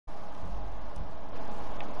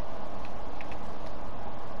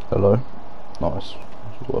Hello? Nice.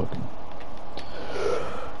 It's working.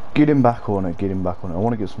 Get him back on it, get him back on it. I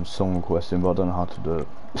want to get some song requests in, but I don't know how to do it.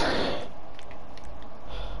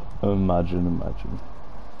 Imagine.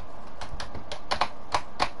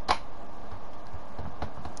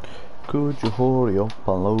 Could you hurry up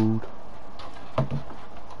and load?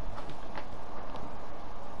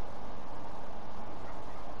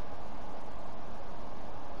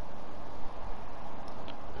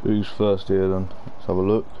 Who's first here then? Let's have a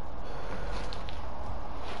look.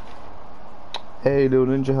 Hey little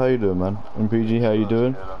ninja, how you doing, man? MPG, how you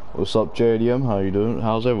doing? What's up, JDM? How you doing?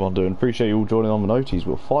 How's everyone doing? Appreciate you all joining on the noties.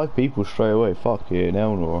 But 5 people straight away. Fuck yeah,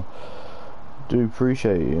 Eleanor. Do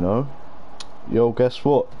appreciate it, you know. Yo, guess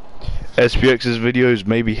what? SPX's videos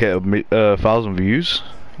maybe hit 1,000 views.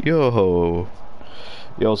 Yo,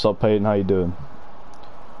 what's up, Peyton? How you doing?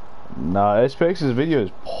 Nah, SPX's video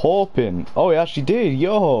is popping. Oh, he actually did.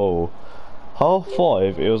 Yo, half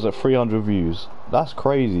 5. It was at 300 views. That's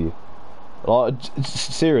crazy. Like,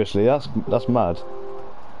 seriously, that's mad.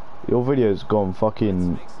 Your video's gone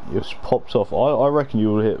fucking, it's popped off. I reckon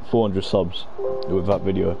you will hit 400 subs with that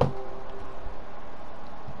video.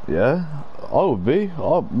 Yeah, I would be.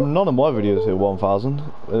 None of my videos hit 1,000.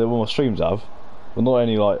 Well, my streams have, but not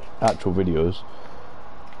any like actual videos.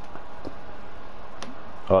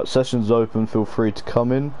 Alright, session's open. Feel free to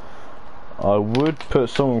come in. I would put a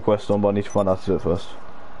song request on, but I need to find out how to do it first.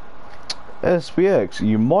 SPX,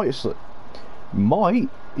 you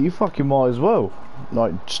you fucking might as well.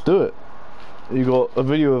 Like, just do it. You got a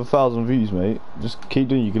video of 1,000 views, mate. Just keep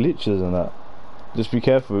doing your glitches and that. Just be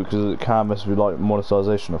careful because it can mess with like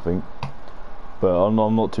monetization, I think. But I'm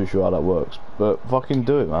not too sure how that works. But fucking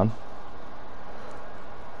do it, man.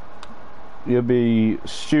 You'll be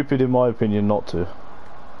stupid, in my opinion, not to.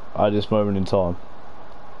 At this moment in time.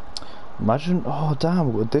 Imagine, oh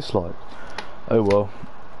damn, what a dislike. Oh well.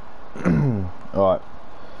 Alright.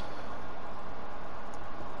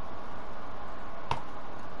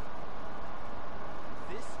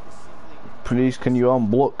 Please, can you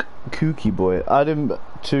unblock Kooky Boy? Add him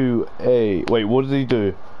to a... Wait, what did he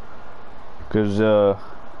do? Because, oh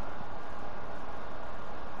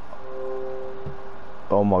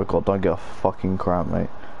my god, don't get a fucking cramp, mate.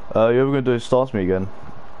 You ever gonna do Start Me again?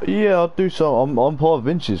 Yeah, I'll do so. I'm part of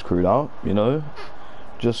Vince's crew now, you know.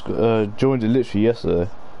 Just joined it literally yesterday.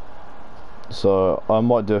 So, I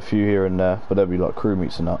might do a few here and there, but they'll be like crew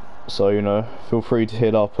meets and that. So, you know, feel free to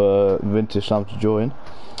hit up Vintage Slam to join.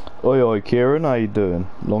 Oi, Kieran, how you doing?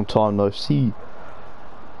 Long time no see.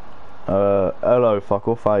 Hello, fuck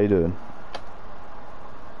off, how you doing?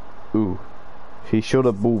 Ooh, he shot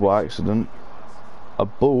a ball by accident. A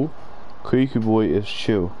ball? Creaky Boy is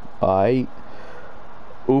chill. Aight.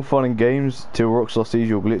 All fun and games till Rockstar sees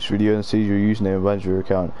your glitch video and sees your username and bans your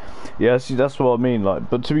account. Yeah, see, that's what I mean.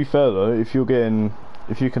 Like, but to be fair though, if you can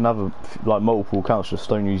have like multiple accounts, just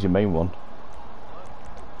don't use your main one.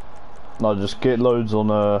 No, just get loads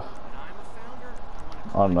on I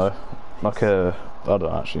don't know, like I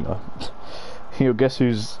don't actually know. You'll guess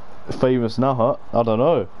who's famous now, huh? I don't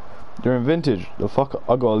know. You're in Vintage. The fuck,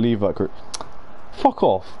 I gotta leave that group. Fuck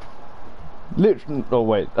off. Literally. Oh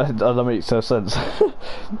wait, that makes no sense.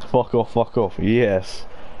 Fuck off. Yes.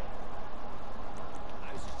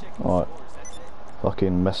 Alright.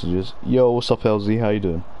 Fucking messages. Yo, what's up, LZ? How you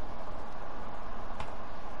doing?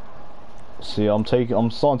 See, I'm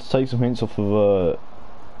starting to take some hints off of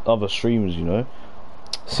other streamers, you know.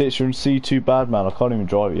 Citra and C2 bad man. I can't even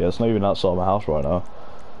drive it yet. It's not even outside my house right now.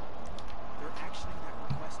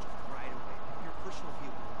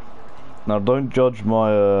 Now don't judge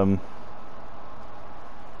my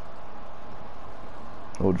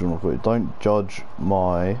don't judge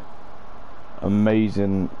my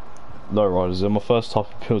amazing lowriders. They're my first type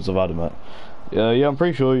of builds I've had them at. Yeah, I'm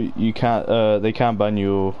pretty sure you can't. They can ban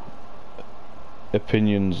your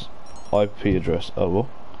opinions IP address. Oh well.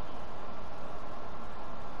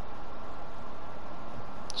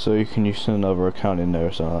 So you can use another account in there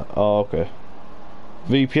or something like that. Oh, okay.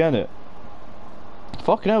 VPN it.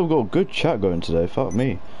 Fucking hell, we've got a good chat going today. Fuck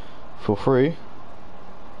me. For free.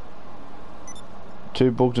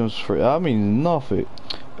 2 Bogdans for free. That means nothing.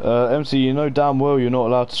 MC, you know damn well you're not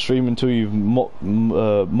allowed to stream until you've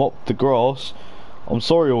mopped the grass. I'm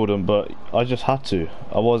sorry, Auden, but I just had to.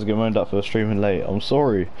 I was getting moaned at for streaming late. I'm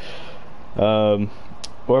sorry.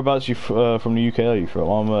 Whereabouts you from the UK are you from?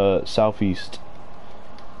 I'm southeast.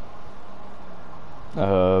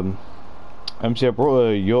 MC, I brought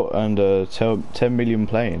a yacht and a 10 million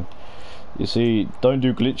plane. You see, don't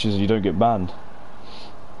do glitches, you don't get banned.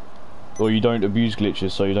 Or you don't abuse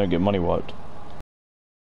glitches, so you don't get money wiped.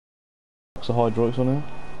 What's the hydraulics on here?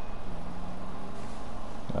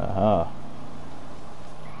 Aha.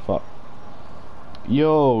 Fuck.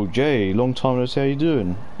 Yo, Jay, long time no see, how you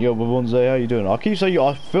doing? Yo, Babonze, how you doing? I keep saying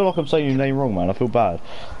I feel like I'm saying your name wrong, man. I feel bad.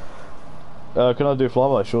 Can I do a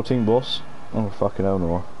flyby? Sure thing, boss. Oh, fucking hell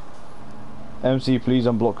no. MC, please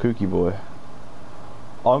unblock Cookie Boy.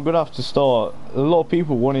 I'm gonna have to start. A lot of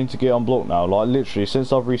people wanting to get unblocked now. Like, literally,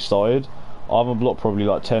 since I've restarted, I've unblocked probably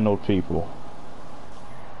like 10 odd people.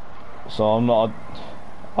 So I'm not.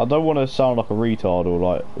 I don't want to sound like a retard or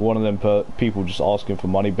like one of them people just asking for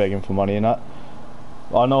money, begging for money and that.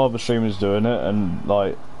 I know other streamers doing it, and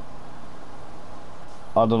like,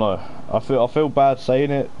 I don't know. I feel bad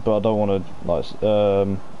saying it, but I don't want to like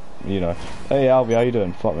you know. Hey Alvy, how you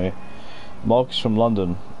doing? Fuck me. Marcus from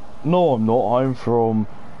London. No, I'm not. I'm from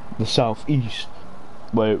the southeast.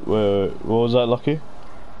 Wait, what was that, Lucky?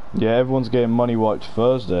 Yeah, everyone's getting money wiped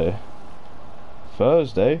Thursday.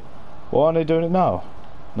 Thursday? Why aren't they doing it now?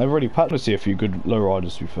 They've already packed. Let's see a few good low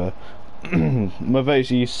riders, to be fair.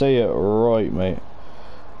 Mavesi, you say it right, mate.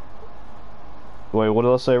 Wait, what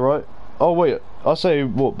did I say right? Oh, wait, I say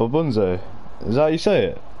what? Babunze? Is that how you say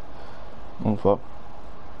it? Oh, fuck.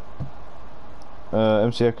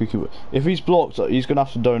 MCA. If he's blocked, he's gonna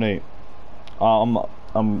have to donate. I'm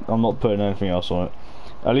not putting anything else on it.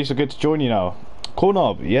 At least I get to join you now.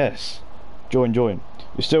 Cornab, yes. Join.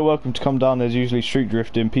 You're still welcome to come down. There's usually street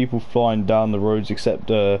drifting, people flying down the roads,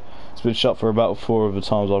 except it's been shut for about 4 of the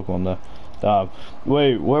times I've gone there. Damn.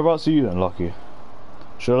 Wait, whereabouts are you then, Lucky?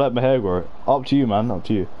 Should I let my hair grow? Up to you, man. Up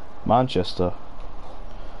to you. Manchester.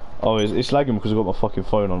 Oh, it's lagging because I've got my fucking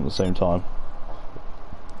phone on at the same time.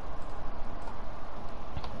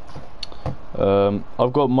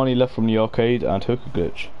 I've got money left from the arcade and hooker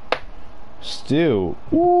glitch. Still,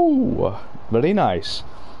 ooh, very nice.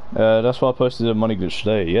 That's why I posted a money glitch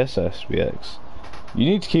today. Yes, SBX. You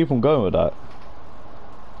need to keep on going with that.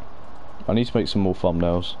 I need to make some more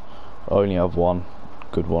thumbnails. I only have one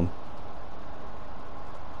good one.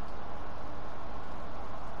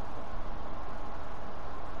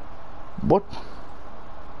 What?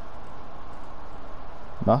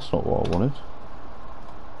 That's not what I wanted.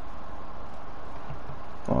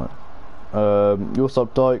 Alright. Your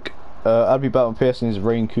sub Dyke. Add me back on PS and his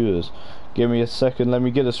rain coolers. Give me a second. Let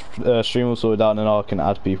me get a stream all sorted out and then I can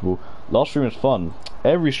add people. Last stream was fun.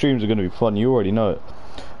 Every streams are going to be fun. You already know it.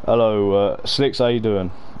 Hello, Slicks. How you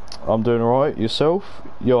doing? I'm doing alright. Yourself?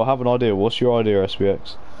 Yo, I have an idea. What's your idea,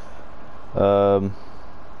 SPX?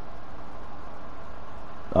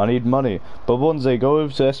 I need money. But Bonze, go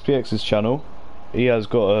over to SPX's channel. He has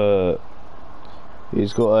got a.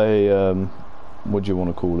 He's got a. What do you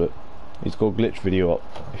want to call it? He's got a glitch video up.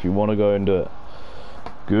 If you want to go and do it.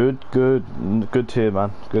 Good tier,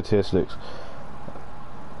 man. Good tier, Slicks.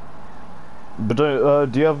 But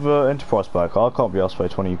do you have Enterprise back? I can't be asked to pay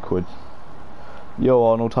 20 quid. Yo,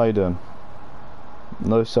 Arnold, how you doing?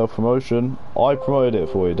 No self promotion. I promoted it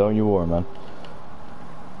for you. Don't you worry, man.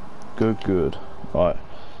 Good. Alright.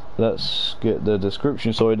 Let's get the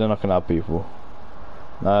description sorted, then I can add people.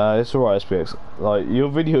 It's alright, SPX. Like, your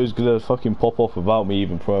video is gonna fucking pop off without me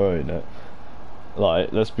even promoting it.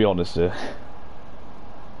 Like, let's be honest here.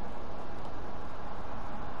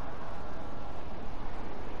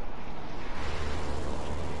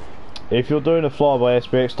 If you're doing a flyby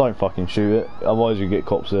SPX, don't fucking shoot it. Otherwise you get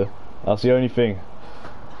cops here. That's the only thing.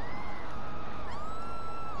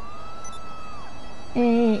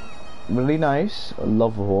 Really nice. I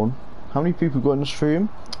love the horn. How many people got in the stream?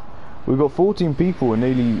 We've got 14 people and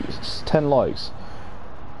nearly 10 likes.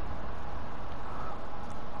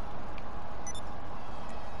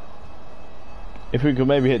 If we could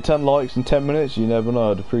maybe hit 10 likes in 10 minutes, you never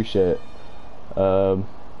know, I'd appreciate it.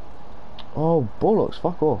 Oh, bollocks,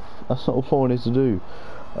 fuck off. That's not what I wanted to do.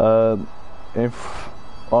 If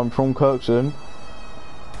I'm from Kirkson.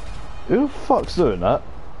 Who the fuck's doing that?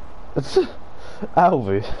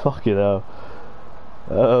 Alvy, fucking hell.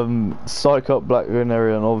 Psych up Blackburn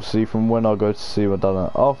area, and obviously from when I go to see my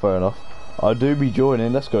dad. Oh, fair enough. I do be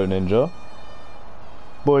joining. Let's go, Ninja.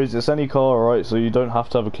 Boys, it's any car, right? So you don't have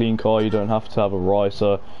to have a clean car. You don't have to have a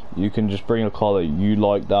ricer. You can just bring a car that you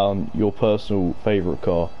like down, your personal favourite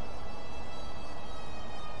car.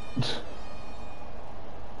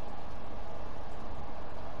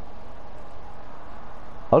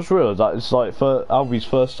 I just realised that it's like for Alvy's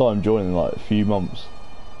first time joining in like a few months.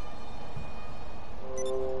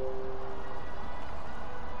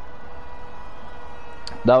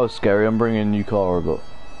 That was scary. I'm bringing a new car I got.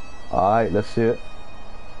 Alright, let's see it.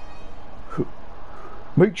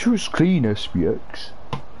 Make sure it's clean, SPX.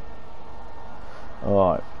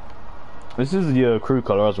 Alright. This is the crew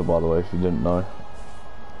colour as well, by the way, if you didn't know.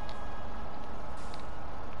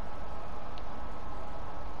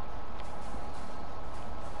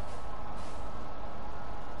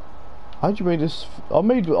 How'd you make this? I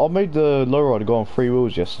made the lowrider go on 3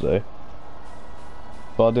 wheels yesterday,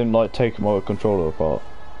 but I didn't like take my controller apart.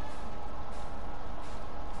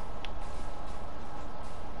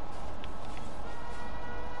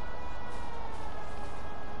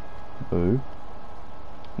 Ooh,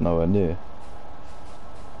 nowhere near.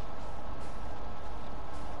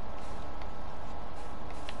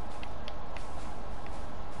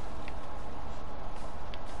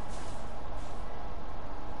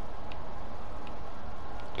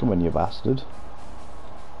 Come on, you bastard.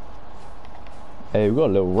 Hey, we've got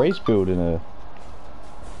a little race build in here.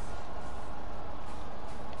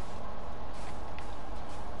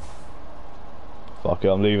 Fuck it,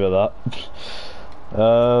 I'm leaving that. You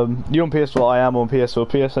on PS4? I am on PS4.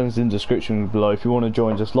 PSN's in the description below. If you want to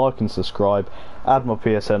join, just like and subscribe. Add my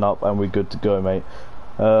PSN up and we're good to go, mate.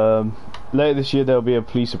 Later this year there'll be a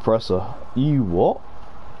police oppressor. You what?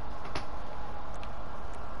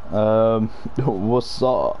 What's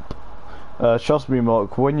up? Trust me,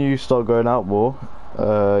 Mark, when you start going out more,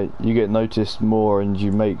 you get noticed more and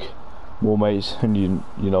you make more mates and you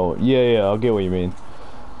know, yeah, I get what you mean.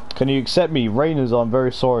 Can you accept me? Rainers, I'm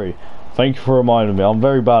very sorry. Thank you for reminding me. I'm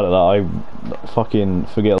very bad at that. I fucking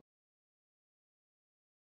forget.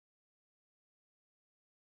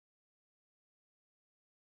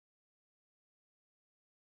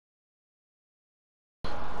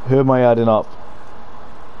 Who am I adding up?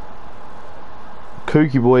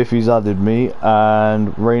 Kooky Boy if he's added me,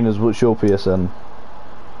 and Rainers, what's your PSN?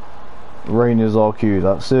 Rainers RQ,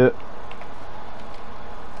 that's it.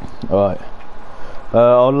 Alright.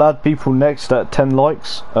 I'll add people next at 10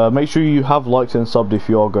 likes. Make sure you have liked and subbed if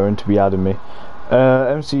you are going to be adding me.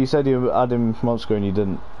 MC said he would add him months ago and he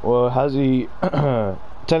didn't. Well, has he? Tell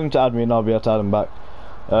him to add me and I'll be able to add him back.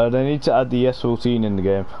 They need to add the S14 in the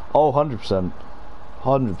game. Oh, 100%.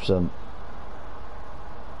 100%.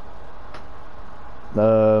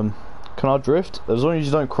 Can I drift? As long as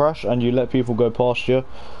you don't crash and you let people go past you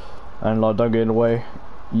and like don't get in the way.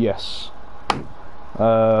 Yes.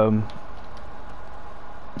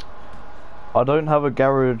 I don't have a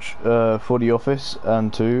garage for the office,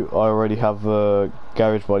 and 2, I already have a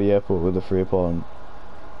garage by the airport with a free apartment.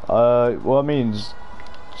 Well, I mean,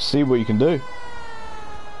 see what you can do.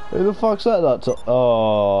 Who the fuck's that?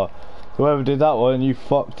 Oh, whoever did that one, you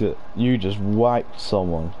fucked it. You just whacked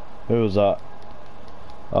someone. Who was that?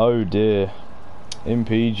 Oh dear.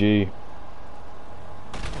 MPG.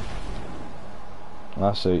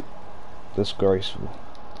 I see. Disgraceful.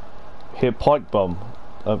 Hit Pike Bum.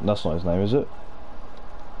 That's not his name, is it?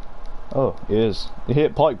 Oh, he is. He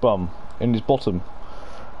hit Pike Bum in his bottom.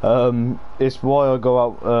 It's why I go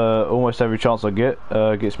out almost every chance I get.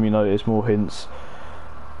 Gets me noticed, more hints.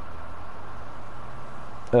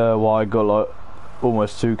 Why I got like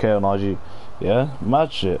almost 2k on IG. Yeah,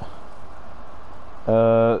 mad shit.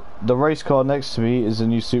 The race car next to me is a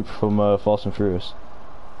new Supra from Fast and Furious.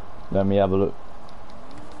 Let me have a look.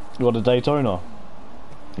 Got a Daytona.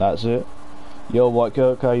 That's it. Yo, White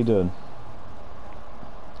Kirk, how you doing?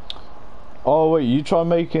 Oh wait, you try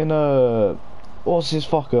making what's this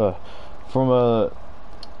fucker from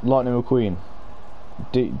Lightning McQueen?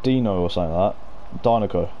 Dino or something like that.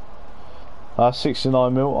 Dinoco. I have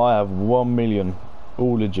 69 mil. I have 1 million.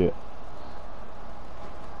 All legit.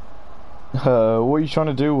 What are you trying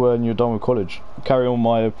to do when you're done with college? Carry on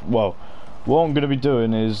my well. What I'm going to be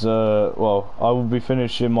doing is, well, I will be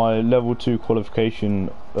finishing my level 2 qualification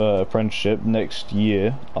apprenticeship next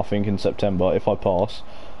year, I think in September, if I pass.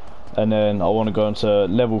 And then I want to go into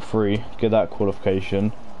level 3, get that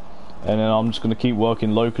qualification. And then I'm just going to keep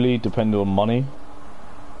working locally, depending on money.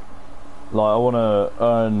 Like, I want to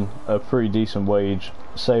earn a pretty decent wage,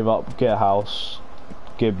 save up, get a house,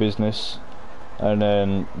 get a business, and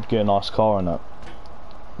then get a nice car and that.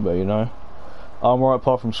 But, you know. I'm alright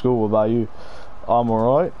apart from school. What about you? I'm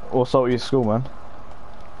alright. What's up with your school, man?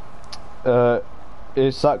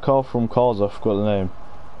 It's that car from Cars, I forgot the name.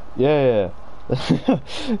 Yeah.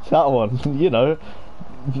 That one. You know,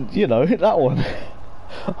 that one.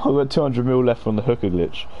 I've got 200 mil left on the hooker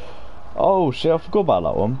glitch. Oh shit, I forgot about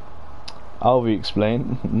that one. Alvi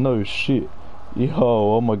explain. No shit. Yo,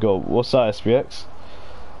 oh my god, what's that, SPX?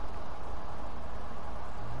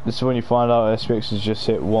 This is when you find out SPX has just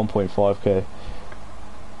hit 1.5k.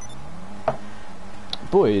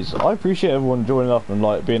 Boys, I appreciate everyone joining up and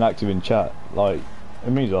like being active in chat. Like, it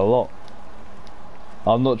means a lot.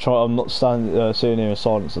 I'm not sitting here in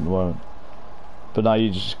silence at the moment. But now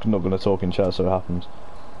you're just not going to talk in chat, so it happens.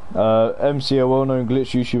 MC, a well-known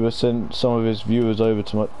glitch YouTuber, sent some of his viewers over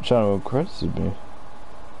to my channel and credited me.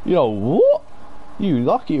 Yo, what? You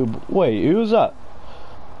lucky. Wait, who was that?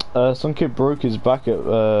 Some kid broke his back at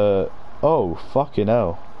Oh, fucking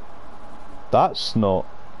hell. That's not...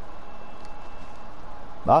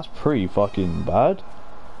 That's pretty fucking bad.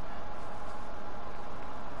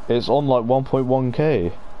 It's on like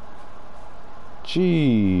 1.1k.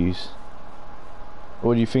 Jeez.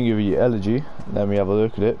 What do you think of your elegy? Let me have a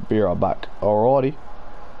look at it. Be right back. Alrighty.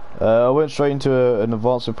 I went straight into an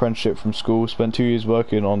advanced apprenticeship from school. Spent 2 years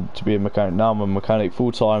working on to be a mechanic. Now I'm a mechanic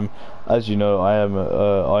full time. As you know,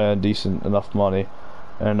 I earn decent enough money,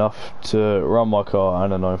 enough to run my car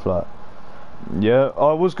and a 9 flat. Yeah,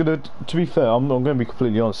 I was gonna. To be fair, I'm gonna be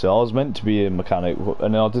completely honest here. I was meant to be a mechanic,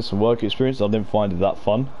 and I did some work experience. I didn't find it that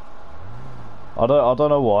fun. I don't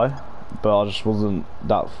know why, but I just wasn't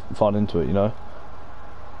that fun into it, you know.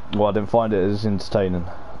 Well, I didn't find it as entertaining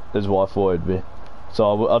as what I thought it'd be.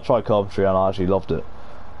 So I tried carpentry and I actually loved it.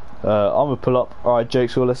 I'm gonna pull up. Alright,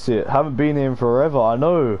 Jake, so let's see it. Haven't been in forever. I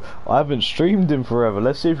know. I haven't streamed in forever.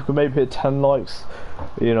 Let's see if we can maybe hit 10 likes.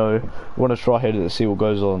 You know, want to try here to see what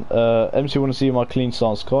goes on. MC, want to see my clean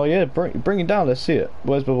stance car? Yeah, bring it down. Let's see it.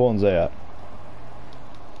 Where's the ones there at?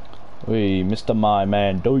 Wee, Mr. My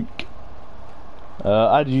Man Doik.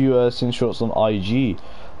 Add you sin shots on IG.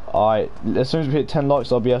 Alright, as soon as we hit 10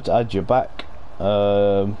 likes, I'll be able to add you back.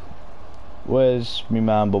 Where's me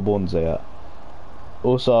man Bobonze at?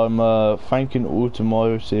 Also, I'm thanking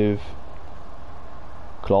automotive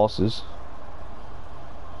classes.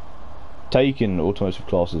 Taking automotive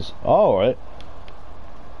classes. Oh, alright.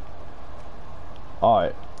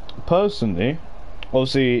 Alright. Personally,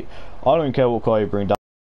 obviously, I don't care what car you bring down,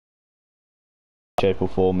 shape or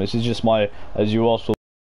form. This is just my, as you asked for,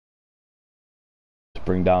 to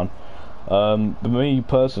bring down. But me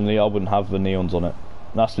personally, I wouldn't have the neons on it.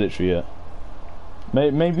 That's literally it.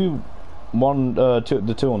 Maybe one,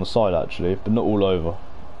 the two on the side actually, but not all over.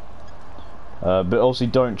 But obviously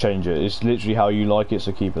don't change it. It's literally how you like it,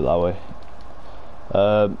 so keep it that way.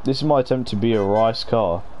 This is my attempt to be a rice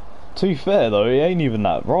car. To be fair though, it ain't even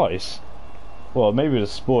that rice. Well, maybe to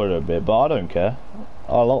spoil it a bit, but I don't care.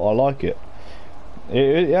 I like it.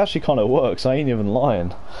 It actually kind of works. I ain't even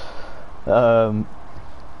lying. Yeah,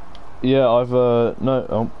 I've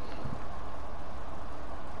no.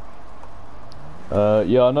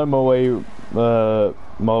 Yeah, I know my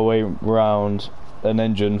way around an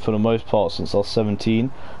engine for the most part since I was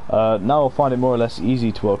 17. Now I find it more or less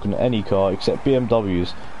easy to work on any car except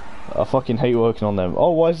BMWs. I fucking hate working on them.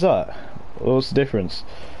 Oh, why is that? What's the difference?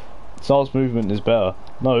 Sales movement is better.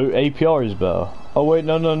 No, APR is better. Oh wait,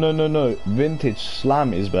 no. Vintage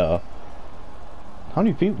slam is better. How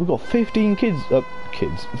many people? We've got 15 kids.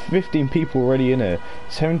 15 people already in here.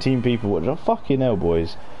 17 people. What the fucking hell,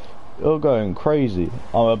 boys? You're going crazy.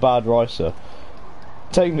 I'm a bad ricer.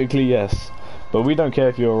 Technically, yes. But we don't care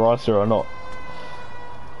if you're a ricer or not.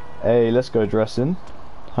 Hey, let's go dressing.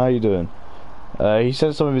 How you doing? He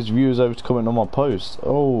sent some of his viewers over to comment on my post.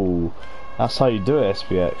 Oh, that's how you do it,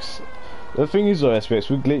 SPX. The thing is though, SPX,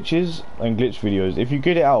 with glitches and glitch videos, if you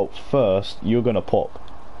get it out first, you're gonna pop.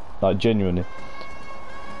 Like, genuinely.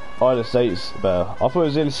 Isle 8's better. I thought it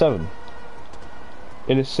was Illis 7.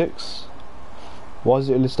 Illis 6? Why is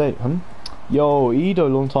it Illis 8, huh? Yo, Edo,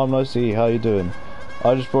 long time no see, how you doing?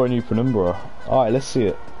 I just brought a new penumbra. Alright, let's see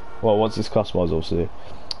it. Well, once it's customized, obviously.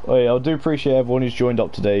 Oh yeah, I do appreciate everyone who's joined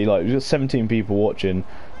up today. Like, we've got 17 people watching.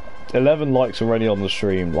 11 likes already on the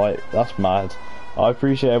stream. Like, that's mad. I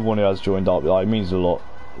appreciate everyone who has joined up. Like, it means a lot.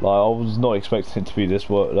 Like, I was not expecting it to be this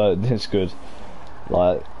this good.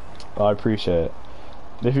 Like, I appreciate it.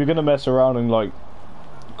 If you're gonna mess around and like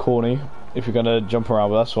corny, if you're gonna jump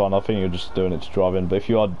around, well, that's fine. I think you're just doing it to drive in. But if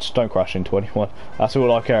you are, just don't crash into anyone. That's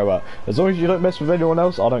all I care about. As long as you don't mess with anyone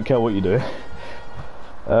else, I don't care what you do.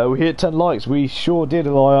 We hit 10 likes. We sure did,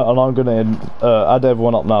 Elia, and I'm gonna add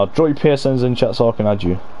everyone up now. Drop your PSNs in chat so I can add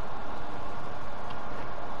you.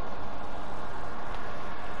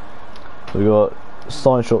 We got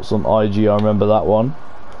sign shots on IG. I remember that one.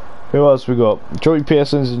 Who else we got? Drop your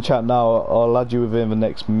PSNs in chat now. I'll add you within the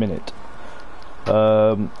next minute.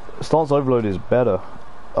 Stance overload is better.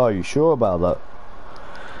 Are you sure about that?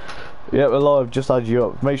 Yeah, we're live. Just add you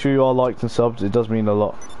up. Make sure you are liked and subbed. It does mean a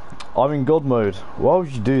lot. I'm in God mode. Why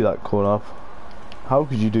would you do that, Corn? How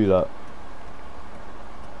could you do that?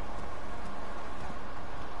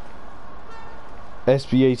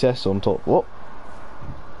 SB8S on top. What?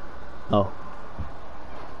 Oh.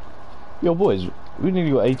 Yo, boys. We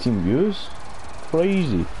nearly got 18 viewers.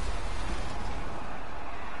 Crazy.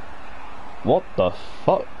 What the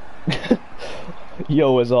fuck?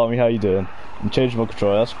 Yo, where's Army? How you doing? I'm changing my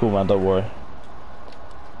controller. That's cool, man. Don't worry.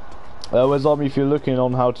 Where's Army? If you're looking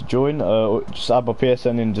on how to join, just add my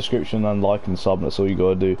PSN in the description and like and sub. That's all you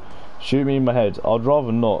gotta do. Shoot me in my head. I'd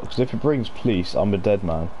rather not, because if it brings police, I'm a dead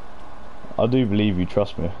man. I do believe you,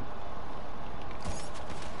 trust me.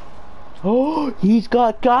 Oh, he's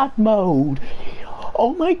got God mode.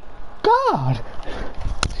 Oh my God.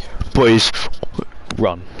 Boys,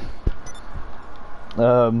 run.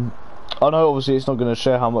 I know obviously it's not going to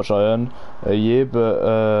show how much I earn a year,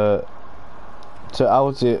 but to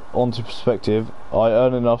out it onto perspective, I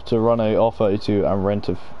earn enough to run a R32 and rent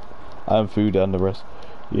and food and the rest.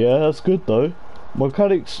 Yeah, that's good though.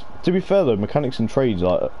 Mechanics, to be fair though, mechanics and trades,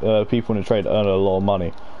 like people in the trade earn a lot of money.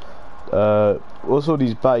 What's all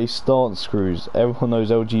these batty stance screws? Everyone knows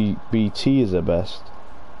LGBT is the best.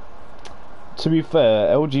 To be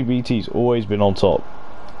fair, LGBT's always been on top.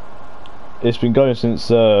 It's been going since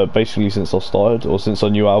basically since I started, or since I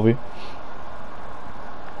knew Alvy.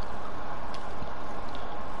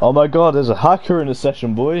 Oh my God, there's a hacker in the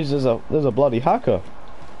session, boys. There's a bloody hacker.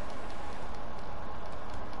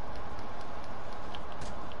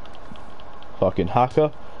 Fucking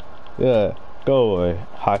hacker. Yeah, go away,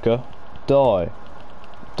 hacker. Die.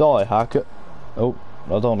 Die, hacker. Oh, I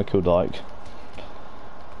don't want to kill Dyke.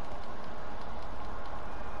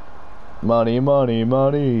 Money, money,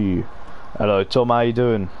 money. Hello, Tom, how you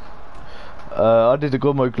doing? I did a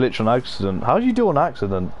God mode glitch on accident. How did you do on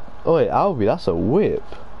accident? Oh wait, Alvy, that's a whip.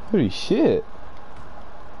 Holy shit.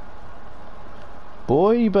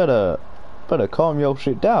 Boy, you better calm your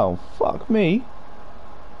shit down. Fuck me.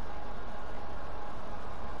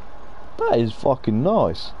 That is fucking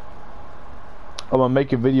nice. I'm gonna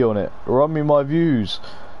make a video on it. Run me my views.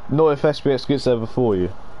 Not if SPX gets there before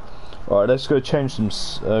you. Alright, let's go change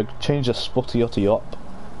change the spotty up.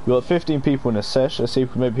 We've got 15 people in a sesh. Let's see if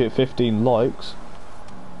we can maybe hit 15 likes.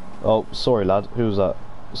 Oh, sorry lad. Who was that?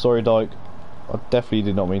 Sorry Dyke. I definitely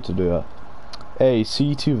did not mean to do that. Hey,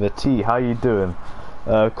 C to the T, how you doing?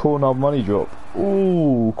 Corner money drop.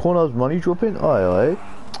 Ooh, corner's money dropping? Aye.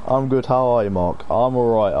 I'm good, how are you, Mark? I'm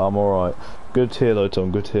alright. Good to hear though,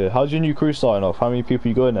 Tom, good to hear. How's your new crew starting off? How many people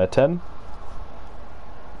you got in there? 10?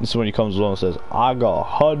 This is when he comes along and says, I got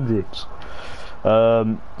hundreds.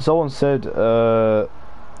 Someone said,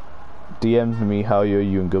 DM'd me, how are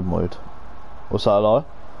you in good mode? What's that, a lie?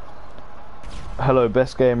 Hello,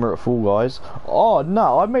 best gamer at Fall Guys. Oh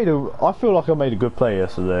no, I feel like I made a good play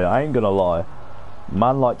yesterday. I ain't gonna lie.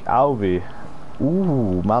 Man like Alvy.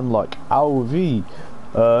 Ooh, man like Alvy.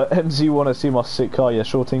 MZ wanna see my sick car? Yeah,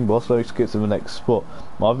 sure thing, boss. Let's get to the next spot.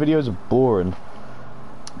 My videos are boring.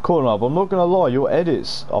 Cool enough. I'm not gonna lie. Your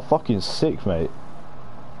edits are fucking sick, mate.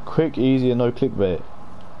 Quick, easy, and no clickbait.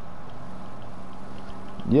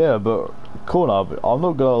 Yeah, but cool enough. I'm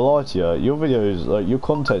not gonna lie to you. Your videos, like your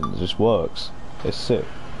content, just works. It's sick.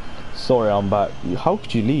 Sorry, I'm back. How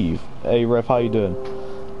could you leave? Hey, Rev, how you doing?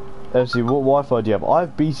 MC, what Wi-Fi do you have? I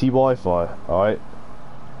have BT Wi-Fi. All right.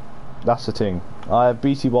 That's the thing. I have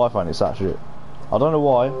BT Wi-Fi and it's that shit. I don't know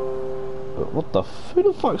why. But what the? Who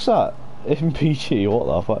the fuck's that? MPG. What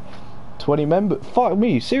the fuck? 20 members. Fuck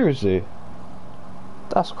me. Seriously.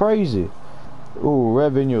 That's crazy. Ooh,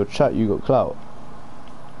 Rev, in your chat, you got clout.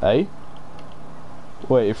 Hey.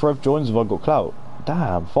 Wait, if Rev joins, have I got clout?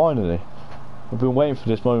 Damn. Finally. I've been waiting for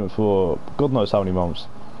this moment for God knows how many months.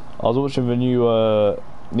 I was watching the new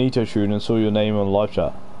Nito tune and saw your name on live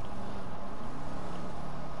chat.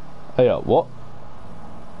 Hey, what?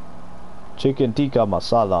 Chicken tikka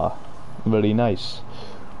masala. Really nice.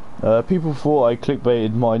 People thought I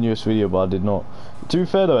clickbaited my newest video, but I did not. To be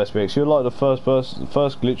fair though, SPX, you're like the first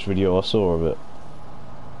first glitch video I saw of it.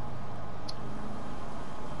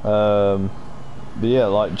 But yeah,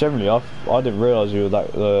 like generally, I didn't realise you were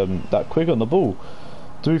that quick on the ball.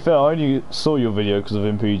 To be fair, I only saw your video because of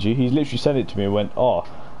MPG. He literally sent it to me and went, "Oh,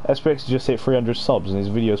 SPX just hit 300 subs and his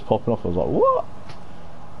video's popping off." I was like, "What?"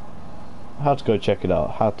 I had to go check it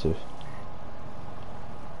out. Had to.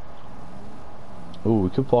 Ooh, we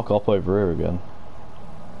could park up over here again.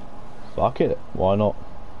 Fuck it, why not?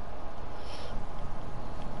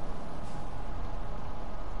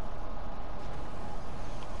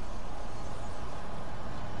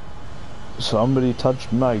 Somebody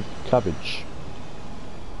touched my cabbage.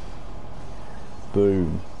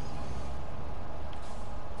 Boom.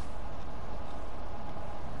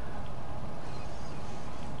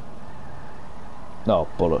 No,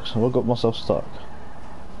 bollocks, I got myself stuck.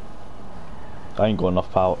 I ain't got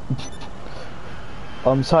enough power.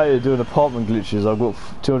 I'm tired of doing apartment glitches. I've got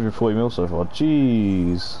 240 mil so far.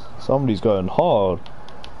 Jeez, somebody's going hard.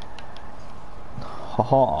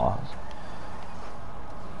 Haha.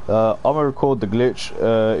 I'm gonna record the glitch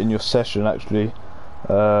in your session. Actually,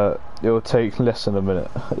 it'll take less than a minute.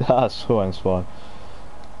 That's fine.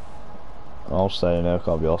 I'll stay in there.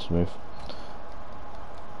 Can't be asked to move.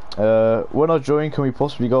 When I join, can we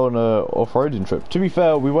possibly go on a off-roading trip? To be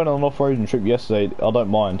fair, we went on an off-roading trip yesterday. I don't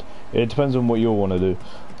mind. It depends on what you want to do.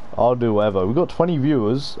 I'll do whatever. We got 20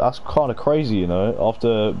 viewers. That's kind of crazy, you know.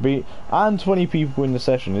 And 20 people in the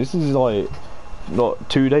session. This is like not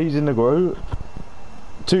 2 days in a row.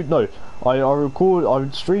 I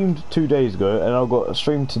streamed 2 days ago, and I got a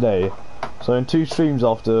stream today. So in 2 streams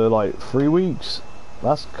after like 3 weeks,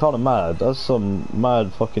 that's kind of mad. That's some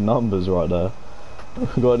mad fucking numbers right there.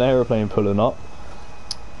 Got an aeroplane pulling up.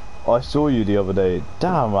 I saw you the other day.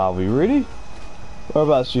 Damn, Alvy, really?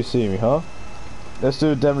 Whereabouts do you see me, huh? Let's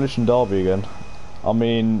do a demolition derby again. I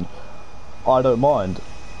mean, I don't mind.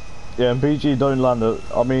 Yeah, and PG don't land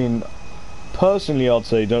I mean, personally I'd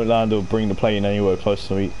say don't land or bring the plane anywhere close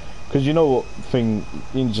to me. Because you know what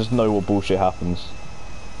you just know what bullshit happens.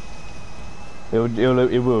 It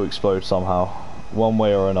will explode somehow. One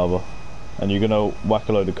way or another. And you're gonna whack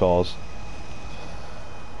a load of cars.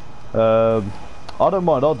 I don't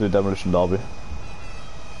mind, I'll do demolition derby.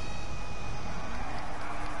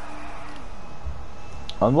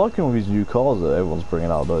 I'm liking all these new cars that everyone's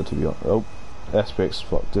bringing out though, to be honest. Oh, SPX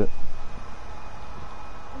fucked it.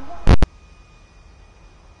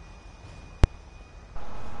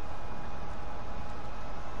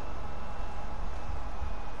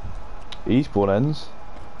 Eastbourne ends?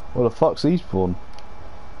 What the fuck's Eastbourne?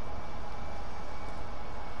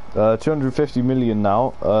 250 million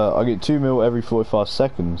now. I get 2 mil every 45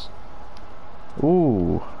 seconds.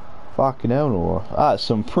 Ooh, fucking hell, Nora. That's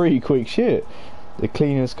some pretty quick shit. The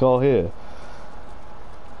cleanest car here.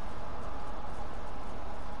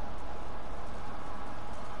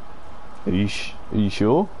 Are you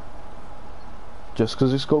sure? Just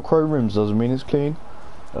because it's got chrome rims doesn't mean it's clean.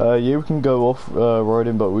 Yeah, we can go off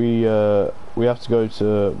roading, but we have to go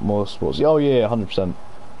to more sports. Oh yeah, 100%.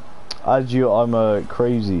 Add you, I'm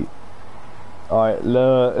crazy. Alright,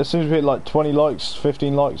 as soon as we hit like 20 likes,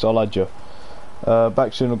 15 likes, I'll add you.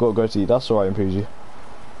 Back soon, I've got to go to eat. That's alright, MPG.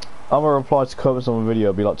 I'm gonna reply to comments on the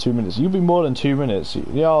video. It'll be like 2 minutes. You'll be more than 2 minutes.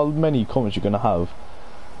 Yeah, how many comments you're gonna have?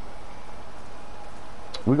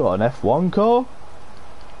 We got an F1 car.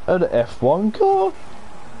 An F1 car.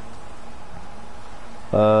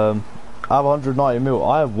 I have 190 mil.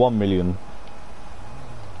 I have 1 million.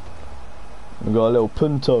 We got a little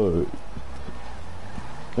Punto.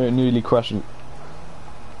 It nearly crashing.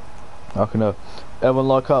 I can know. Everyone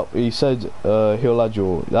like up. He said he'll add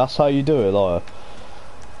you. That's how you do it, like.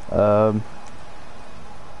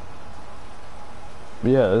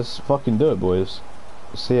 Yeah, let's fucking do it, boys.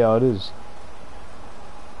 See how it is.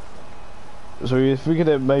 So if we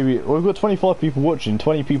could maybe, well, we've got 25 people watching,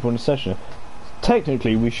 20 people in the session.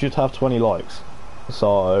 Technically, we should have 20 likes.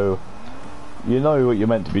 So you know what you're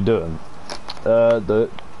meant to be doing.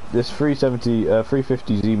 This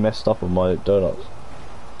 350Z messed up on my donuts.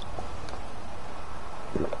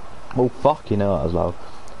 Oh fucking hell, that was loud.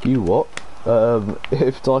 You what?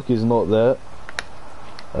 If Dyke is not there,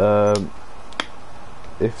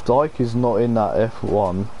 if Dyke is not in that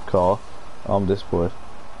F1 car, I'm disappointed.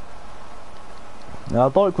 Now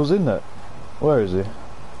Dyke was in it. Where is he?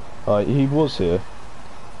 He was here.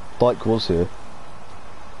 Dyke was here.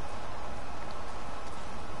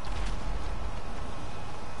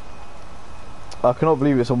 I cannot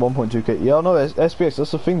believe it's on 1.2k. Yeah, I know, SPX, that's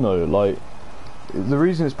the thing though, like, the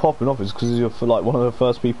reason it's popping off is because you're like one of the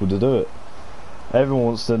first people to do it. Everyone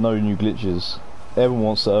wants to know new glitches. Everyone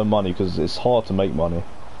wants to earn money because it's hard to make money.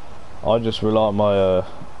 I just rely on my,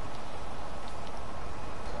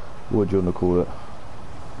 what do you want to call it?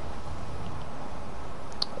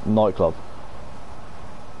 Nightclub.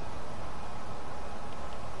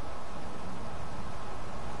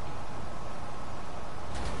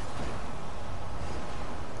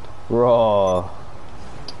 Raw.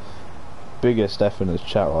 Biggest F in his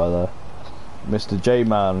chat right there. Mr.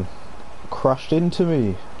 J-Man crashed into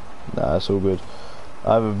me. Nah, it's all good.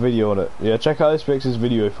 I have a video on it. Yeah, check out SPX's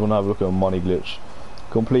video if you want to have a look at a money glitch.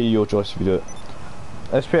 Completely your choice if you do it.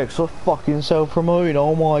 SPX, stop fucking self-promoting.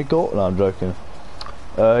 Oh my god. No, I'm joking.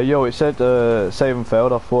 Yo, it said save and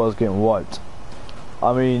failed. I thought I was getting wiped.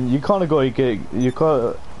 I mean, you kind of got to get,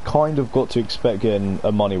 kind of got to expect getting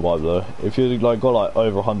a money wipe though. If you like got like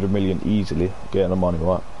over 100 million easily getting a money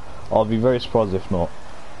wipe, I'll be very surprised if not.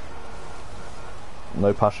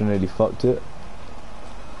 No passion nearly fucked it.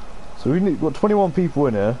 So we've got 21 people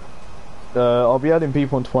in here. I'll be adding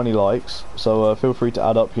people on 20 likes, so feel free to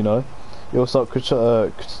add up. You know, you'll start.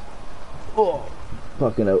 Oh,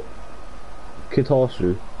 fucking hell.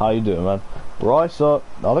 Kitasu, how you doing, man? Right up.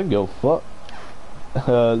 I don't give a fuck.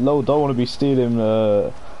 Lol, don't want to be stealing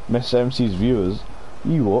Mr. MC's viewers.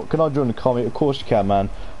 You what? Can I join the comment? Of course you can, man.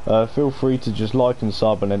 Feel free to just like and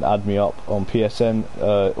sub and then add me up on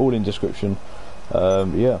PSN. All in description.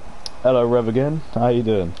 Yeah. Hello, Rev again. How you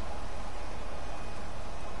doing?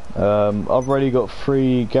 I've already got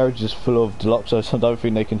 3 garages full of deluxes, so I don't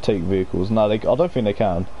think they can take vehicles. No, I don't think they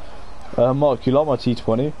can. Mark, you like my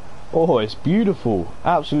T20? Oh, it's beautiful.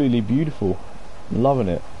 Absolutely beautiful. I'm loving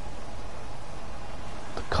it.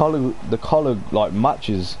 The colour like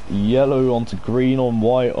matches yellow onto green on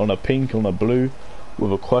white on a pink on a blue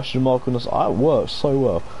with a question mark on this. It works so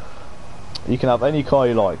well. You can have any car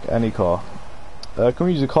you like, any car. Can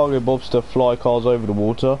we use the cargo bobs to fly cars over the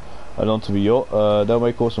water and onto the yacht? They'll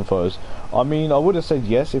make awesome photos. I mean, I would have said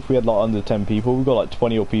yes if we had like under 10 people. We've got like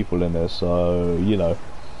 20 odd people in there, so you know.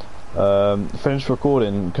 Finish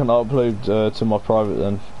recording. Can I upload to my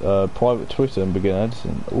private Twitter and begin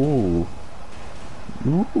editing? Ooh.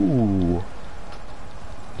 Ooh.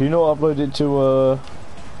 Do you not upload it to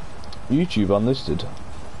YouTube unlisted?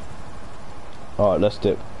 Alright, let's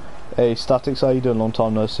dip. Hey Statics, how you doing? Long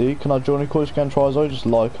time no see. Can I join a course? You can try as well. Just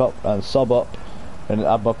like up and sub up and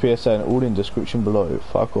add my PSN all in description below.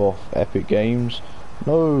 Fuck off, Epic Games.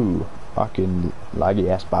 No, fucking laggy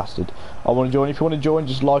ass bastard. I want to join. If you want to join,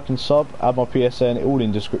 just like and sub. Add my PSN all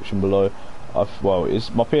in description below. Well,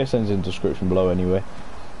 my PSN's in description below anyway.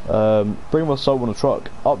 Bring my salt on a truck.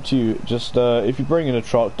 Up to you. Just if you bring in a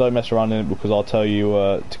truck, don't mess around in it because I'll tell you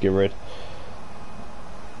to get rid.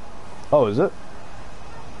 Oh, is it?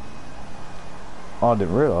 I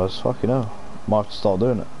didn't realise. Fucking hell. Might have to start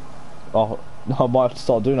doing it. Oh, I might have to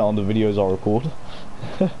start doing it on the videos I record.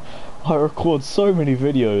 I record so many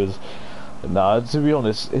videos. Nah, to be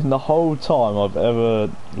honest, in the whole time I've ever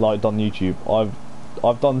like done YouTube,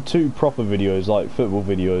 I've done 2 proper videos, like football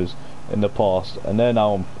videos, in the past, and they're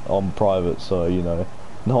now on private, so you know,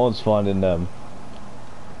 no one's finding them.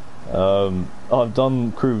 I've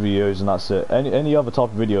done crew videos and that's it. Any other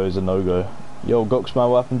type of video is a no-go. Yo,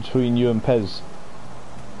 Goxman, what happened between you and Pez?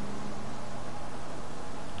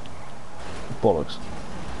 Bollocks.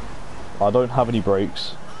 I don't have any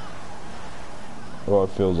brakes. Or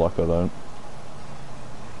it feels like I don't.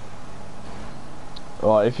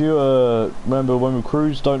 Alright, if you remember when we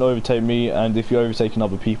cruise, don't overtake me, and if you're overtaking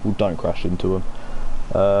other people, don't crash into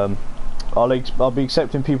them. I'll be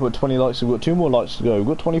accepting people at 20 likes. We've got 2 more likes to go. We've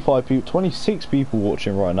got 25 people, 26 people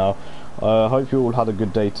watching right now. I hope you all had a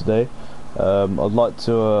good day today. I'd like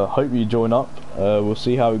to hope you join up. We'll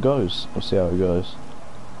see how it goes. We'll see how it goes.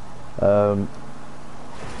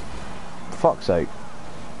 Fuck's sake.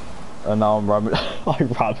 And now I'm ramming. I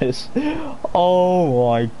ram this. Oh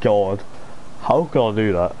my god. How can I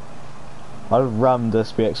do that? I rammed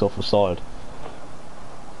SPX off the side.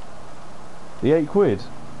 The 8 quid?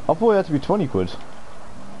 I thought it had to be 20 quid.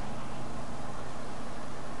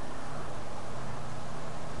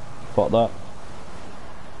 Fuck that.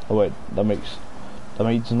 Oh wait, that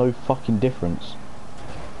makes no fucking difference.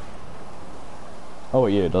 Oh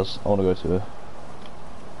wait, yeah it does. I wanna go to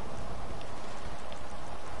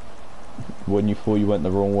when you thought you went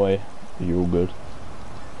the wrong way, you're all good.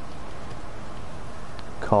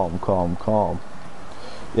 Calm, calm, calm.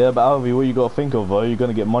 Yeah, but Alvy, what you gotta think of though, you're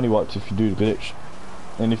gonna get money wiped if you do the glitch.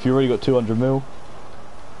 And if you already got 200 mil.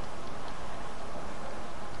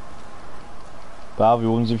 But Alvy,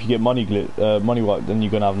 what happens if you get money wiped, then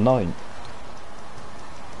you're gonna have 9.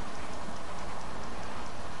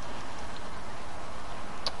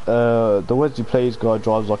 The Wesley Plays guy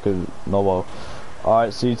drives like a novel.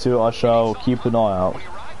 Alright, C2, I shall keep an eye out.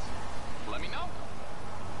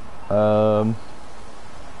 I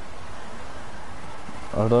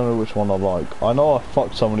don't know which one I like. I know I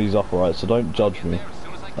fucked some of these up, alright, so don't judge me.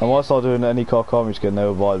 And once I start doing any car carnage, getting their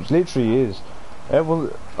vibes. Literally is.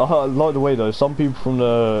 Everyone, I like the way though, some people from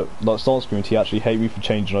the like stance community actually hate me for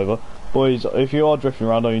changing over. Boys, if you are drifting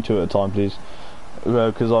around, only 2 at a time, please.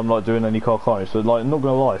 Because I'm not doing any car carnage. But like, not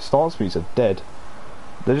gonna lie, stance meets are dead.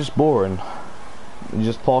 They're just boring. You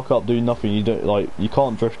just park up, do nothing. You don't like. You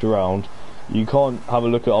can't drift around. You can't have a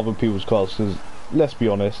look at other people's cars because, let's be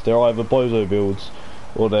honest, they're either bozo builds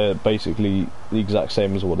or they're basically the exact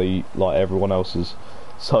same as what they like everyone else's.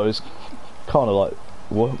 So it's kind of like,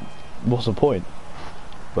 what's the point?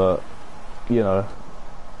 But you know,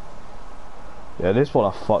 yeah, this one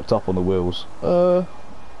I fucked up on the wheels.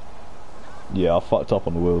 Yeah, I fucked up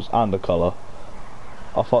on the wheels and the colour.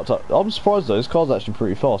 I fucked up. I'm surprised though. This car's actually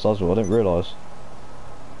pretty fast as well. I didn't realise.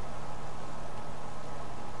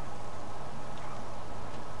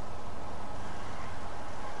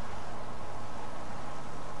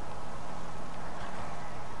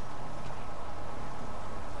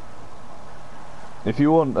 If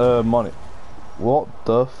you want money, what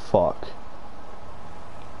the fuck?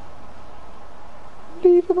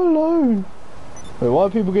 him alone. Wait, why are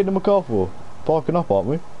people getting in my car for? Parking up, aren't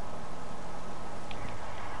we?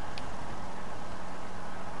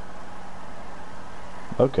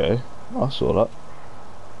 Okay, I saw that.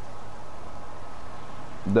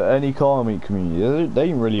 The any car meet community, they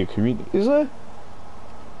ain't really a community, is there?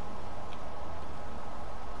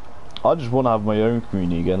 I just want to have my own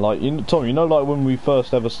community again. Like, you know, Tom, you know, like when we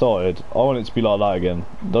first ever started, I want it to be like that again.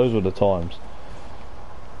 Those were the times.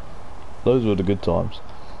 Those were the good times.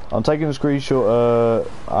 I'm taking a screenshot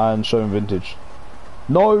and showing vintage.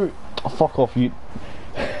 No, oh, fuck off, you.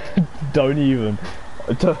 Don't even.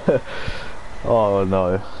 Oh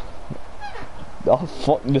no. I'll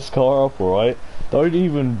fuck this car up, alright? Don't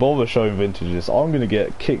even bother showing vintages. I'm gonna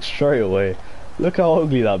get kicked straight away. Look how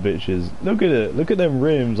ugly that bitch is. Look at it. Look at them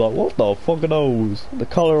rims. Like, what the fuck are those? The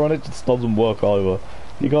colour on it just doesn't work either.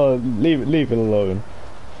 You gotta leave it alone.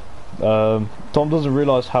 Tom doesn't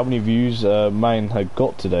realise how many views Main had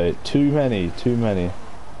got today. Too many.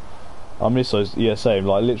 I miss those. Yeah, same.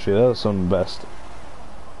 Like, literally, they're some of the best.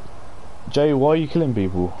 Jay, why are you killing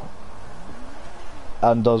people?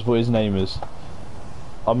 And does what his name is.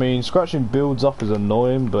 I mean, scratching builds up is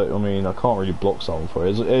annoying, but I mean, I can't really block someone for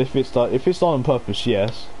it. If it's done on purpose,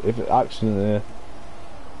 yes. If it accidentally,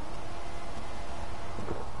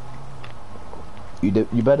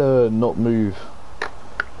 you better not move.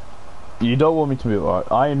 You don't want me to move, right?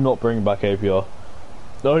 I am not bringing back APR.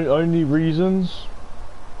 The only reasons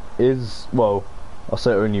is, well, I'll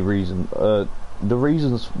say only reason. The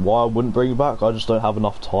reasons why I wouldn't bring it back, I just don't have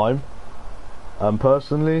enough time. And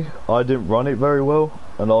personally, I didn't run it very well,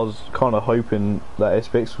 and I was kind of hoping that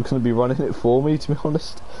SPX was going to be running it for me, to be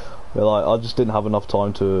honest. But like, I just didn't have enough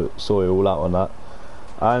time to sort it all out on that.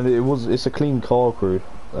 And it's a clean car crew,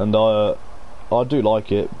 and I do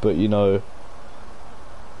like it, but you know,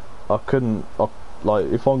 like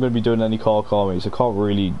if I'm going to be doing any car meets, I can't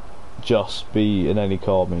really just be in any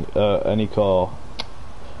car meet, a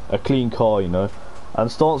clean car, you know. And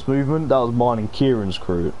stance movement, that was mine and Kieran's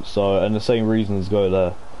crew, so, and the same reasons go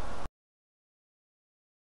there.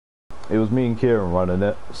 It was me and Kieran running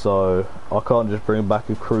it, so I can't just bring back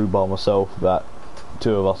a crew by myself that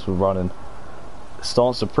two of us were running.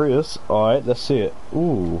 Stance the Prius, alright, let's see it.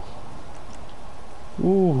 Ooh,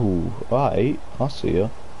 alright, I see ya.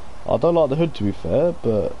 I don't like the hood, to be fair,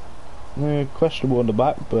 but questionable on the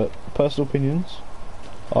back, but personal opinions,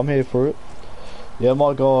 I'm here for it. Yeah,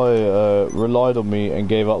 my guy relied on me and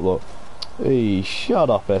gave up. Look, hey,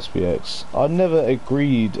 shut up, SPX. I never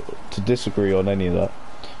agreed to disagree on any of that.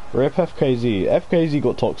 Rip FKZ. FKZ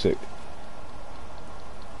got toxic.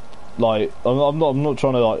 Like, I'm not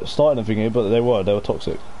trying to like start anything here, but they were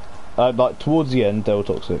toxic. Like towards the end, they were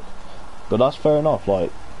toxic. But that's fair enough.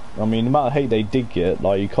 Like, I mean, the amount of hate they did get,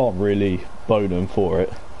 like, you can't really bone them for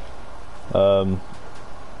it. To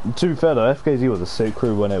be fair though, FKZ was a sick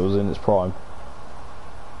crew when it was in its prime.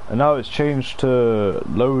 And now it's changed to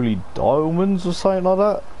Lowly Diamonds or something like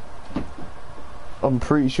that. I'm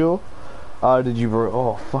pretty sure. How did you...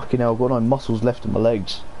 Oh, fucking hell, I've got no muscles left in my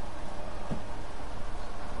legs.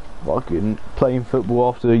 Fucking playing football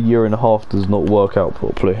after a year and a half does not work out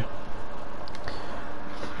properly.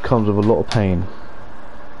 Comes with a lot of pain.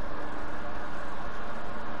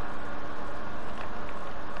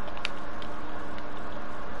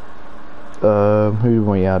 Who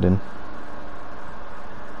are we adding?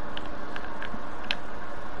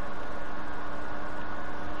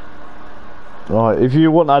 Right, if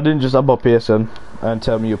you want adding, just add my PSN and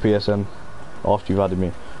tell me your PSN after you've added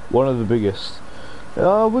me. One of the biggest.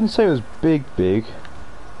 I wouldn't say it was big.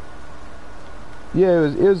 Yeah,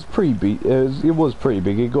 it was pretty big. It was pretty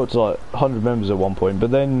big. It got to like 100 members at one point,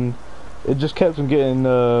 but then it just kept on getting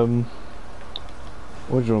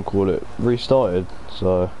what do you want to call it? Restarted.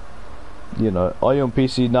 So, you know, are you on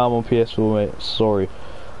PC now? I'm on PS4, mate. Sorry.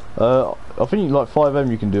 I think like 5M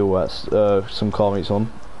you can do that. Some car meets on.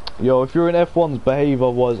 Yo, if you're in F1s, behave,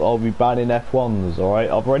 otherwise I'll be banning F1s,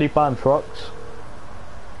 alright? I've already banned trucks.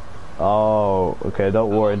 Oh, okay,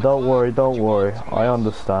 don't worry. I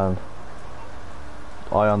understand.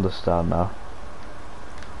 Now.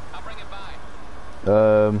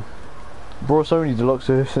 Bro, Sony Deluxe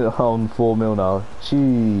is on 4 mil now.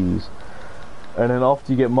 Jeez. And then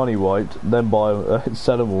after you get money wiped, then buy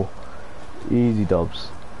sell them all. Easy dubs.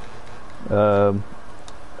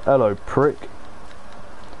 Hello, prick.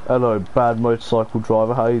 Hello, bad motorcycle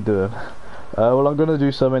driver, how you doing? Well, I'm gonna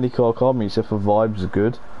do so many car meets if the vibes are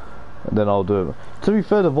good, and then I'll do it. To be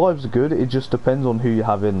fair, the vibes are good, it just depends on who you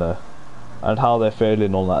have in there, and how they're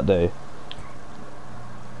feeling on that day.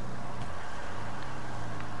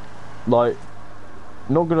 Like,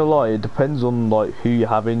 not gonna lie, it depends on like who you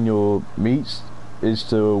have in your meets. is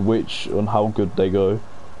to which on how good they go.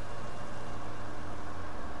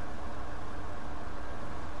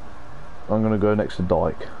 I'm gonna go next to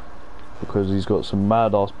Dyke because he's got some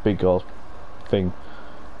mad ass big ass thing.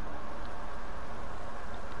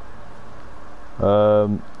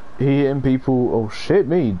 He hitting people. Oh shit,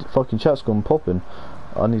 me fucking chat's gone popping.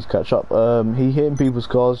 I need to catch up. He hitting people's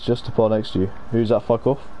cars just to park next to you. Who's that? Fuck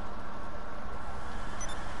off.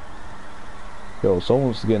 Yo, someone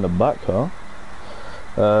wants to get in the back, huh?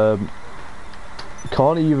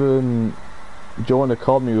 Can't even join a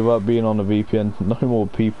company without being on a VPN. No more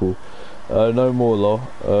people. No more law.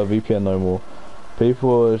 VPN no more.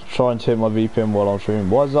 People are trying to hit my VPN while I'm streaming.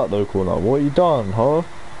 Why is that though, corner? What you done, huh?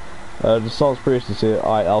 The Stance Priest is here.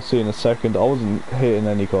 Alright, I'll see you in a second. I wasn't hitting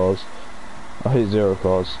any cars. I hit 0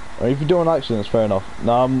 cars. I mean, if you're doing accidents, fair enough.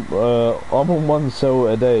 Now I'm on 1 sell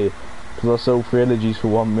a day because I sell 3 energies for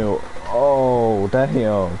 1 mil. Oh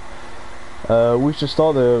damn. We should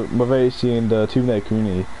start the Mobility and Tomb Raider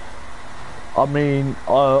community. I mean,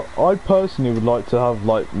 I personally would like to have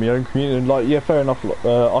like my own community. And, like, yeah, fair enough.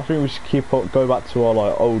 I think we should go back to our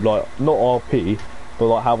like old like not RP, but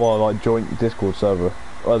like have our like joint Discord server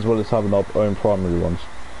as well as having our own primary ones.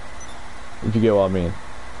 If you get what I mean.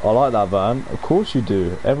 I like that van. Of course you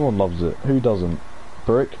do. Everyone loves it. Who doesn't?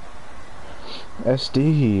 Brick.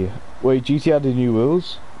 SD. Wait, GT added new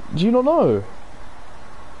wheels? Do you not know?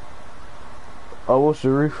 I watched the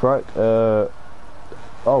roof rack.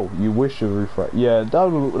 Oh, you wish the roof rack. Yeah, that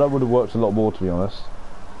would have worked a lot more, to be honest.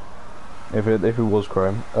 If it was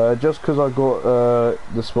chrome. Just because I got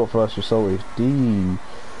the spot first, you're sorry. D.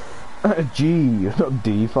 G, not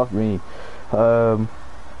D. Fuck me.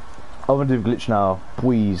 I'm gonna do glitch now.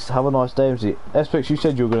 Please have a nice day, MC. Specs, you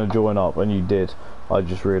said you were gonna join up, and you did. I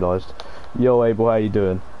just realised. Yo, Abel, how you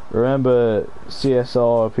doing? Remember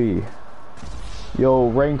CSRP? Yo,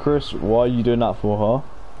 Rain Chris, why are you doing that for,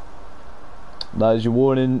 huh? That is your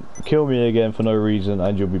warning. Kill me again for no reason,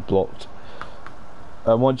 and you'll be blocked.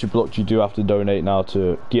 And once you're blocked, you do have to donate now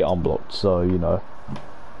to get unblocked. So you know,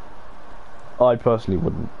 I personally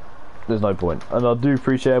wouldn't. There's no point. And I do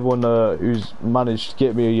appreciate everyone who's managed to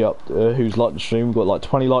get me up, who's liked the stream. We've got like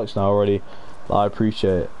 20 likes now already. I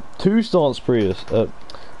appreciate it. 2 stanced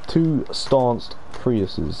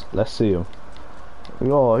Priuses. Let's see them.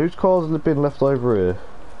 Oh, whose cars have been left over here?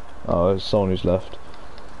 Oh, there's someone who's left.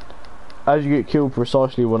 As you get killed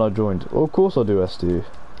precisely when I joined. Well, of course I do, ST.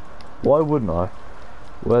 Why wouldn't I?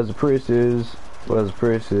 Where's the Priuses? Where's the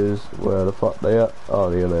Priuses? Where the fuck they at? Oh,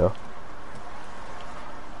 there they are.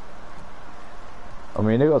 I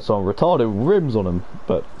mean, they got some retarded rims on them,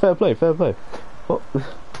 but fair play, fair play. What?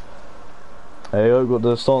 Hey, I've got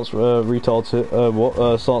the stance retards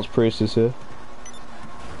here. Stance Priuses here.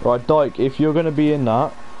 Right, Dyke, if you're gonna be in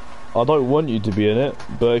that, I don't want you to be in it,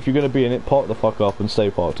 but if you're gonna be in it, park the fuck up and stay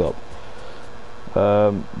parked up.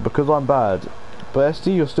 Because I'm bad. But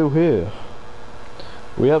SD, you're still here.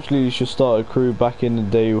 We absolutely should start a crew back in the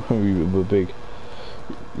day when we were big.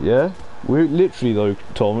 Yeah? We literally though,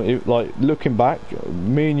 Tom, like looking back,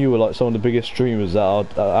 me and you were like some of the biggest streamers that are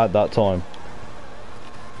at that time.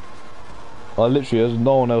 Literally, there's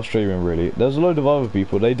no one else streaming really. There's a load of other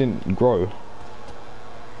people, they didn't grow.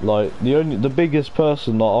 Like the biggest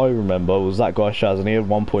person that I remember was that guy Shaz, and he had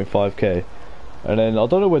 1.5k. And then I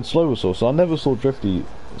don't know when Slow was so I never saw Drifty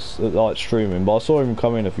like streaming, but I saw him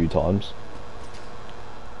come in a few times.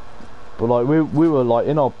 But like we were like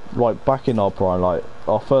in our back in our prime, like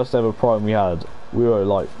our first ever prime we had, we were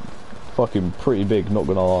like fucking pretty big, not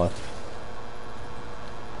gonna lie.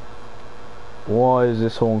 Why is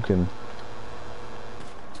this honking?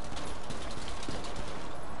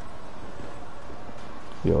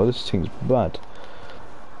 Yo, this thing's bad.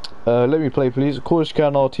 Let me play please. Cornish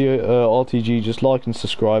Can RTG, just like and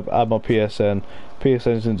subscribe, add my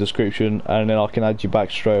PSN's in the description, and then I can add you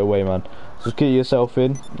back straight away, man. Just get yourself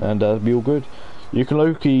in and be all good. You can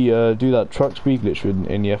low-key do that truck speed glitch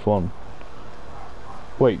in the F1.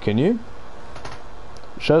 Wait, can you?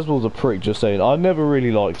 Shazwell's a prick, just saying. I never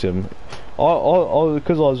really liked him.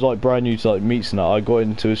 Because I was like brand new to like meets and that, I got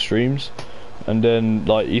into his streams, and then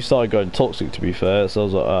like he started going toxic, to be fair, so I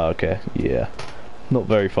was like, oh, okay, yeah. Not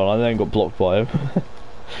very fun. I then got blocked by him.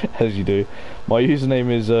 As you do. My username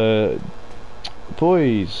is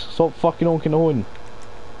boys, stop fucking honking the horn.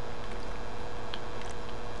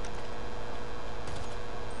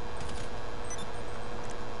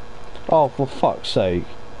 Oh, for fuck's sake.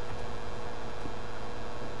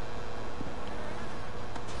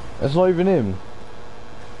 That's not even him.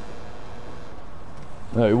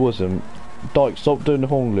 No, it wasn't. Dyke, stop doing the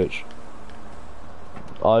horn glitch.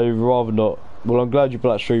 I'd rather not. Well, I'm glad you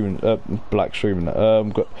black streaming. Well,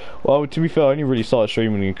 to be fair, I only really started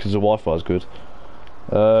streaming because the Wi-Fi is good.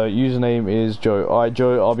 Username is Joe. Alright,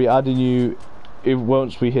 Joe, I'll be adding you if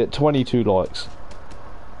once we hit 22 likes.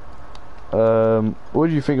 What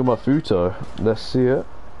do you think of my photo? Let's see it.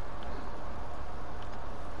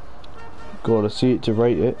 Gotta see it to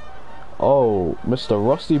rate it. Oh, Mr.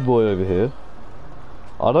 Rusty Boy over here.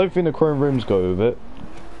 I don't think the chrome rims go with it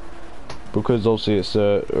because obviously it's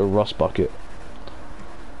a rust bucket.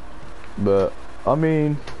 But I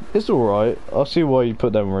mean, it's alright. I see why you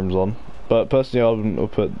put them rims on. But personally, I wouldn't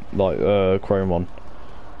have put like chrome on.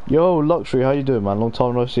 Yo, Luxury, how you doing, man? Long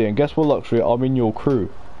time no see. And guess what, Luxury? I'm in your crew.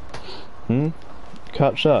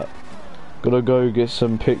 Catch that. Gotta go get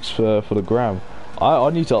some pics for the gram. I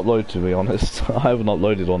need to upload, to be honest. I haven't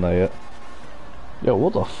uploaded on there yet. Yo,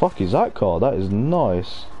 what the fuck is that car? That is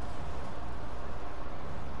nice.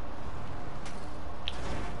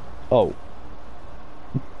 Oh.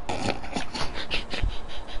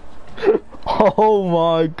 Oh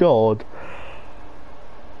my god.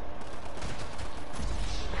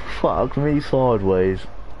 Fuck me sideways.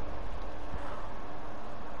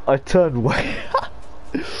 I turned away.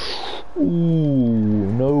 Ooh,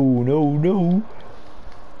 no.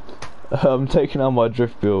 I'm taking out my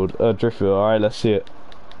drift build. Alright, let's see it.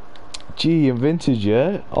 Gee, and vintage,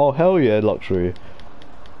 yeah? Oh, hell yeah, Luxury.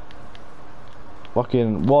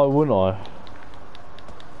 Fucking, why wouldn't I?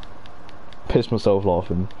 Piss myself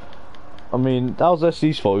laughing. I mean, that was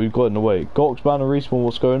SD's fault, we got in the way. Goxman and Respawn,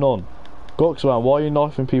 what's going on? Goxman, why are you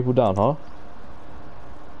knifing people down, huh?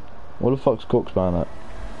 What the fuck's Goxman at?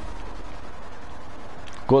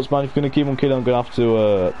 Goxman, if you're gonna keep on killing, I'm gonna have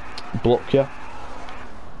to block you.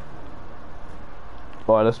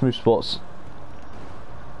 Alright, let's move spots.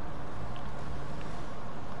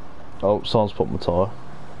 Oh, someone's popped my tyre.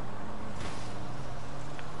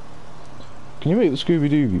 Can you make the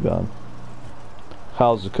Scooby-Doo van?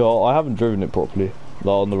 How's the car? I haven't driven it properly, like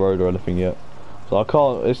on the road or anything yet. So I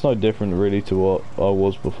can't, it's no different really to what I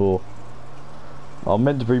was before. I'm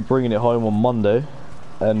meant to be bringing it home on Monday,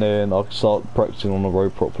 and then I can start practicing on the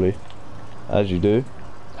road properly, as you do.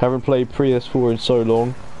 Haven't played PS4 in so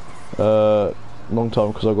long. Long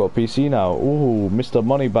time because I've got a PC now. Ooh, Mr.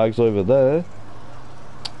 Moneybags over there.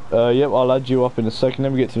 Yep, I'll add you up in a second.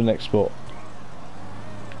 Let me get to the next spot.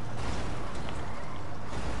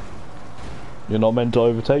 You're not meant to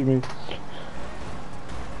overtake me.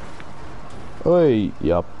 Oi,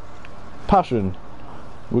 yeah. Passion.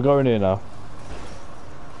 We're going here now.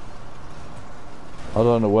 I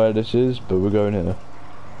don't know where this is, but we're going here.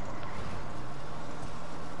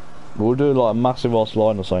 We'll do like a massive ass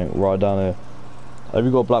line or something right down here. Have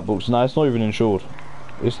you got black books? No, it's not even insured.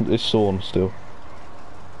 It's sawn still.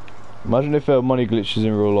 Imagine if there were money glitches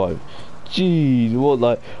in real life. Jeez, what,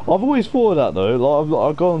 like, I've always thought of that though. Like,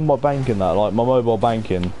 I've gone on my banking, that, like my mobile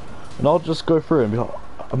banking, and I'll just go through and be like,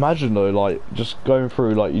 imagine though, like just going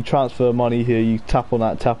through, like you transfer money here, you tap on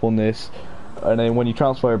that, tap on this, and then when you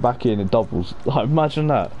transfer it back in, it doubles. Like, imagine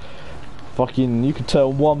that. Fucking, you could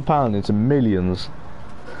turn £1 into millions.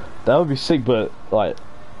 That would be sick, but like,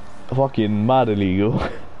 fucking mad illegal.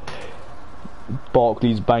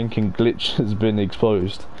 Barclays banking glitch has been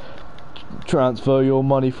exposed. Transfer your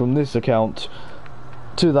money from this account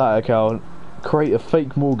to that account, create a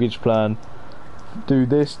fake mortgage plan, do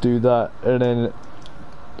this, do that, and then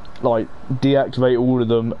like deactivate all of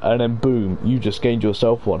them, and then boom, you just gained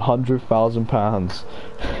yourself £100,000.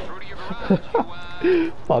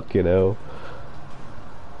 Fucking hell.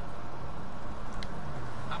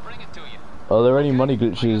 Are there any money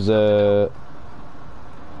glitches?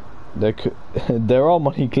 There are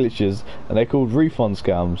money glitches, and they're called refund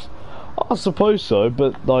scams. I suppose so,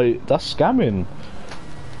 but like that's scamming.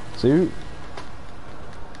 See?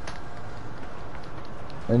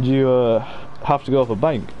 And you have to go off a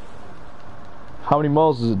bank. How many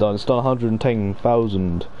miles has it done? It's done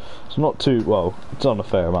 110,000. It's not too well. It's done a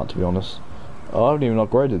fair amount, to be honest. I haven't even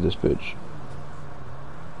upgraded this bitch.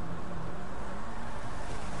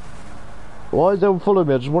 Why is everyone following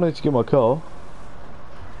me? I just wanted to get my car.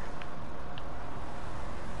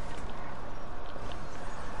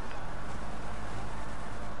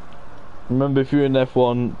 Remember, if you're in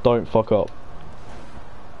F1, don't fuck up.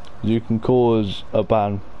 You can cause a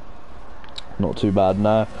ban. Not too bad,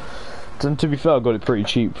 nah. And to be fair, I got it pretty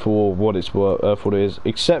cheap for what it's worth, for what it is.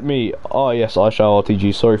 Except me. Oh yes, I shall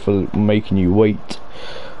RTG. Sorry for making you wait.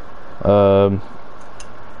 Fucking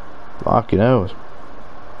hell.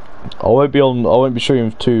 I won't be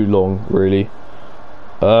streaming for too long, really.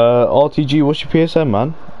 RTG, what's your PSN,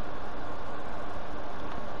 man?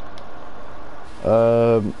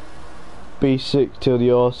 be sick till the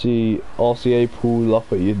RCA pull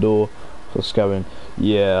up at your door for scamming.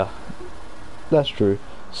 Yeah, that's true.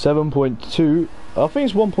 7.2. I think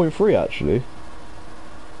it's 1.3 actually.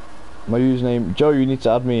 My username, Joe. You need to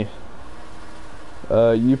add me.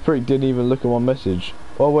 You prick didn't even look at my message.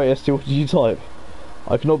 Oh wait, ST, what did you type?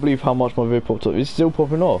 I cannot believe how much my video popped up. It's still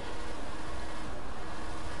popping off.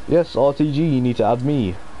 Yes, RTG, you need to add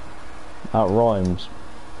me. That rhymes.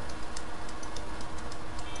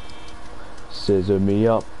 Scissor me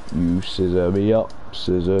up, you scissor me up,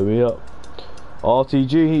 scissor me up.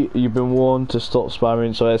 RTG, you've been warned to stop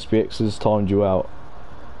spamming, so SPX has timed you out.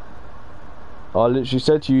 I literally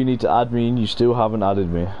said to you, you need to add me, and you still haven't added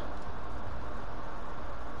me.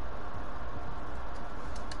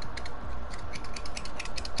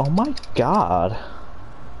 Oh my god.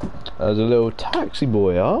 There's a little taxi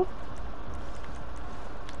boy, huh?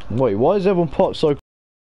 Wait, why is everyone parked so...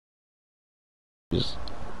 Just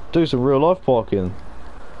do some real life parking.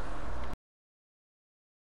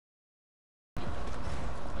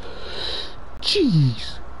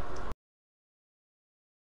 Jeez.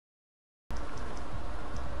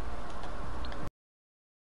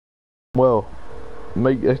 Well,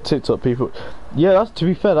 make a TikTok, people. Yeah, that's, to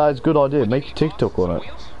be fair, that is a good idea. Make a TikTok on it.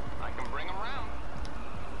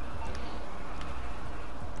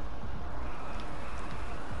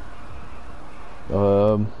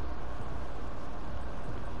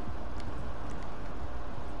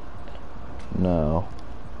 Now,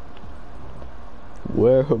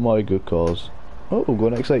 where are my good cars? Oh, we've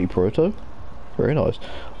got an X80 Proto. Very nice.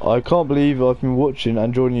 I can't believe I've been watching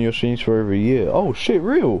and joining your streams for over a year. Oh shit,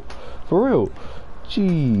 real? For real?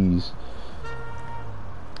 Jeez.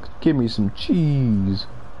 Give me some cheese.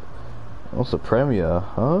 What's the premiere,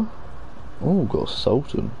 huh? Oh, got a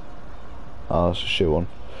Sultan. Ah, that's a shit one.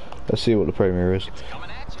 Let's see what the premiere is.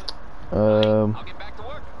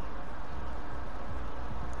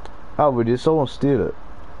 Albert, did someone steal it?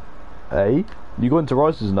 Hey? You go into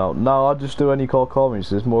races now? No, I just do any car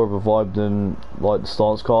meets. It's more of a vibe than like the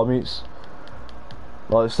stance car meets.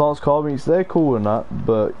 Like the stance car meets, they're cool and that,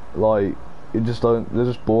 but like it just don't. They're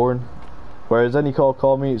just boring. Whereas any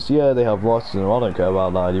car meets, yeah, they have license in them. I don't care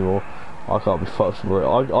about that anymore. I can't be fucked for it.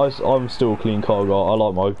 I'm still a clean car guy.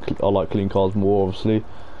 I like clean cars more, obviously,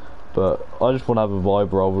 but I just want to have a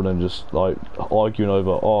vibe rather than just like arguing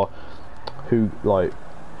over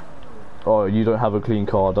oh, you don't have a clean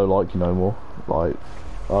car, I don't like you no more. Like,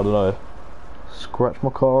 I don't know. Scratch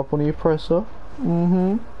my car up on the oppressor.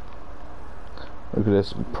 Look at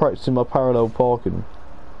this, I'm practicing my parallel parking.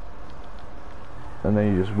 And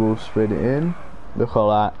then you just will spin it in. Look at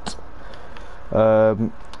that.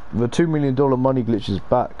 The $2 million money glitch is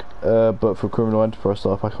back, but for criminal enterprise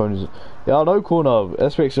stuff, I can't use it. Yeah, I know, Corner.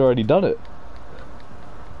 SPX already done it.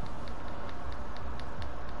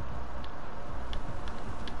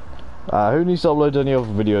 Who needs to upload any other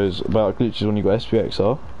videos about glitches when you got SPX,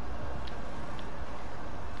 huh?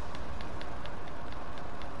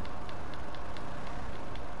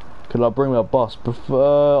 Could I bring my bus?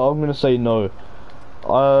 I'm gonna say no.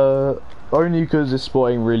 Only because this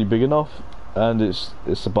spot ain't really big enough, and it's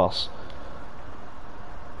a bus.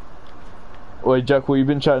 Wait, Jack, what you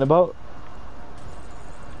been chatting about?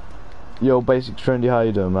 Yo, Basic Trendy, how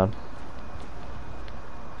you doing, man?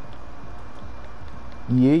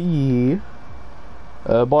 Yeah.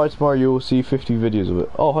 By tomorrow you'll see 50 videos of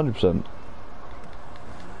it. Oh, 100%.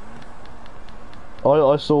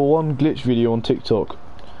 I saw one glitch video on TikTok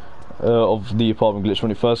of the apartment glitch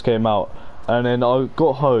when it first came out, and then I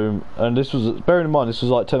got home, and this was, bearing in mind this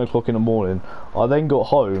was like 10 o'clock in the morning. I then got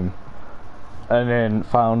home and then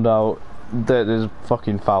found out that there's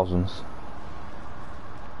fucking thousands.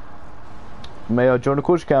 May I join? Of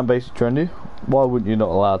course you can, Basic Trendy. Why wouldn't you not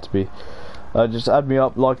allowed to be? Just add me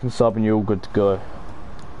up, like and sub, and you're all good to go.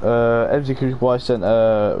 MZ Cookie sent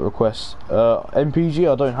a request.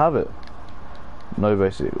 MPG, I don't have it. No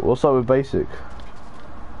Basic. What's up with Basic?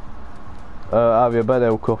 Avi, I bet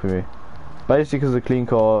they'll copy me. Basic is a clean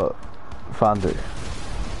car fanatic.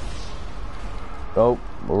 Oh,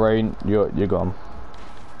 Rain, you're gone.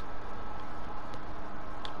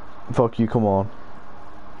 Fuck you, come on.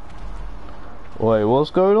 Wait,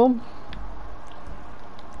 what's going on?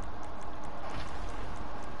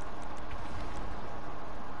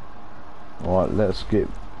 Alright, let's get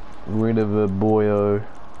rid of a boyo.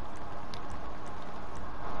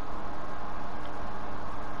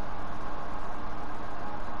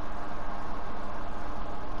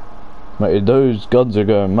 Mate, those guns are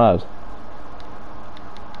going mad.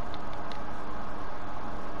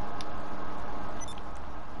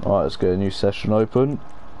 Alright, let's get a new session open.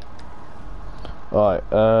 Alright,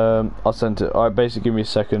 I sent it. Alright, basically give me a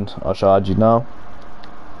second. I shall add you now.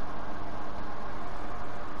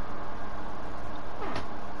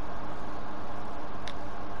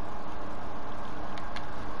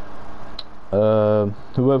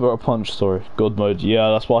 Whoever I punched, sorry, God mode.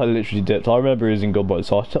 Yeah, that's why I literally dipped. I remember he was in God mode,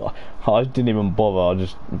 so I didn't even bother.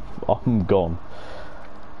 I'm gone.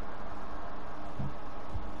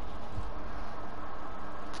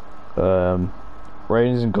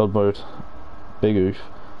 Rain is in God mode. Big oof.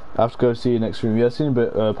 I have to go see you next stream. Yeah, seen a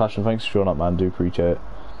bit. Passion, thanks for showing up, man. Do appreciate it.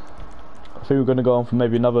 I think we're going to go on for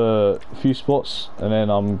maybe another few spots, and then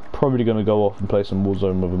I'm probably going to go off and play some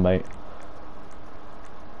Warzone with a mate.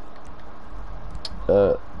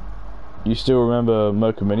 You still remember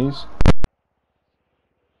Mocha Minis?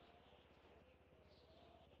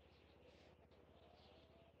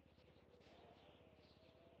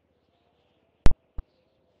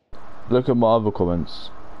 Look at my other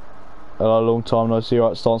comments. A long time no see.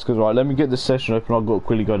 Right, stance, cause right. Let me get this session open. I've got to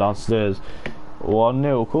quickly go downstairs.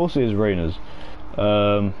 1-0. Of course it is Rainers.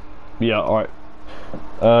 Yeah. All right.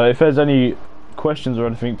 If there's any questions or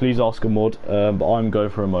anything, please ask a mod. But I'm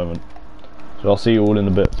going for a moment. So I'll see you all in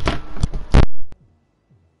a bit.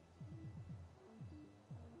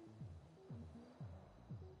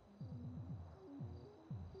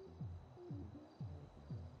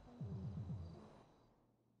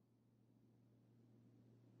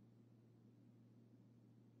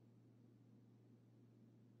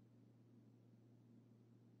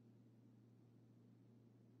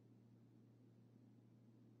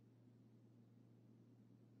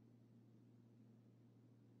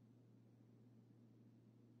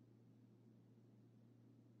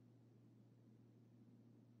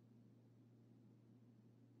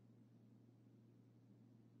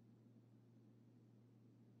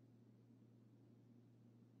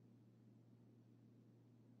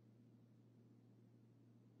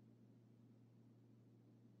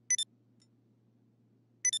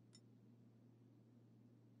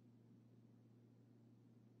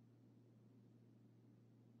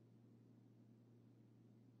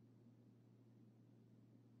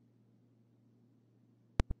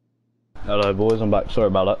 Hello boys, I'm back. Sorry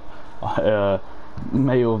about that. I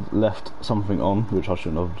may have left something on, which I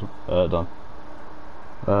shouldn't have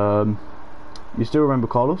done. You still remember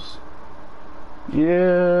Carlos?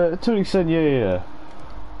 Yeah, to an extent, yeah.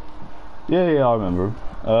 Yeah, I remember him.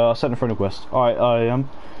 I sent a friend request. Alright, I am.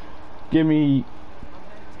 Give me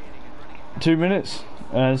 2 minutes,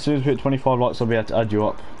 and as soon as we hit 25 likes, I'll be able to add you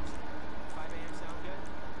up.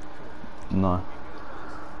 No.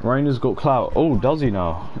 Rainer's got clout. Oh, does he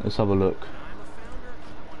now? Let's have a look.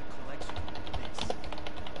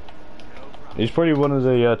 He's probably one of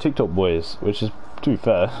the TikTok boys, which is, to be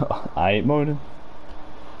fair, I ain't moaning.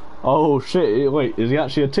 Oh shit, wait, is he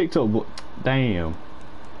actually a TikTok boy? Damn.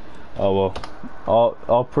 Oh well,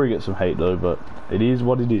 I'll probably get some hate though, but it is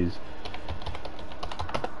what it is.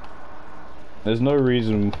 There's no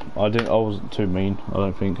reason I wasn't too mean, I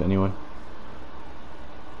don't think, anyway.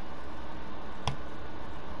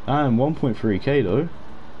 And 1.3k though.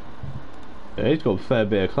 Yeah, he's got a fair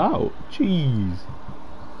bit of clout. Jeez.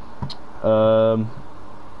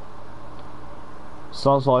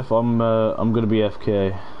 Stars life. I'm gonna be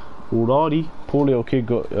FK. Alrighty. Poor little kid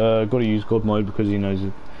got to use God mode because he knows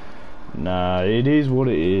it. Nah, it is what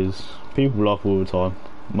it is. People laugh all the time.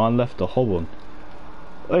 Man left the hob on.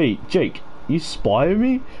 Hey, Jake, you spying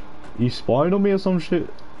me? You spying on me or some shit?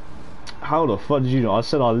 How the fuck did you know? I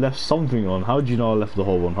said I left something on. How did you know I left the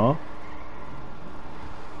hob on, huh?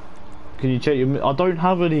 Can you check your... I don't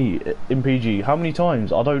have any in PG. How many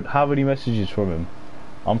times? I don't have any messages from him.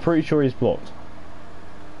 I'm pretty sure he's blocked.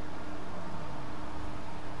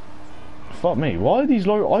 Fuck me. Why are these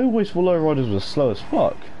low... I always thought low riders were slow as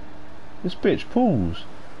fuck. This bitch pulls.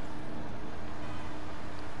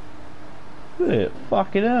 Look at it.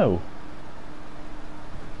 Fucking hell.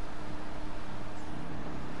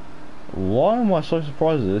 Why am I so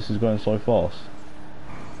surprised that this is going so fast?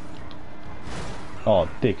 Oh,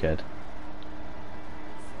 dickhead.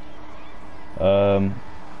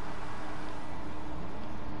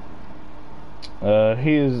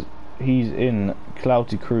 He's in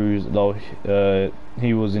Clouty Cruise, though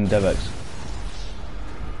he was in Devex.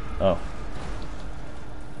 Oh.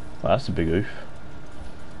 Well, that's a big oof.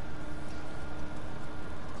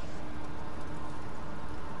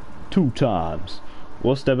 Two times.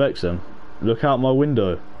 What's Devex then? Look out my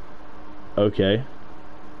window. Okay.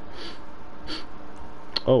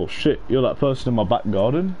 Oh shit, you're that person in my back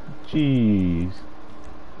garden? Jeez.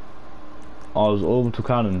 I was orbital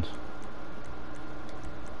cannoned.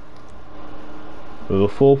 With a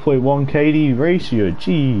 4.1 KD ratio,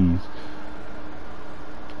 jeez.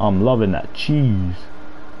 I'm loving that cheese.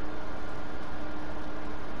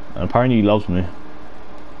 And apparently he loves me.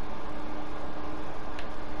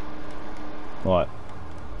 Right.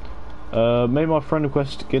 Made my friend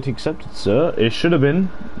request get accepted, sir. It should have been.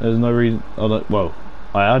 There's no reason. Well,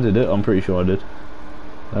 I added it. I'm pretty sure I did.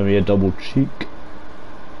 Let me a double cheek.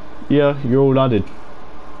 Yeah, you're all added.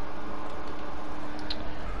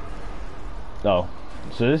 Oh,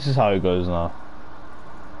 so this is how it goes now.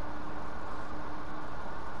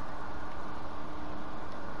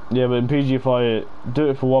 Yeah, but in PG, if I do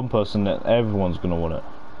it for one person, then everyone's gonna want it.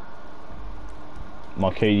 My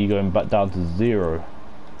KD going back down to 0.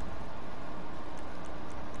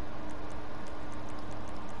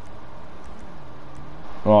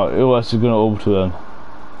 Right, who else is gonna orbital then?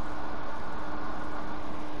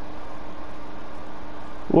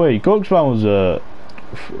 Wait, Gogspan was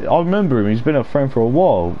I remember him. He's been a friend for a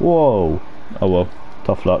while. Whoa. Oh well,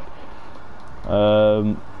 tough luck.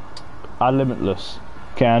 Add Limitless.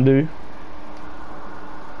 Can do.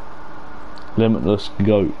 Limitless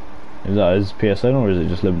Goat. Is that his PSN or is it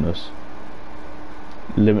just Limitless?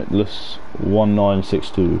 Limitless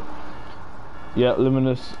 1962. Yeah,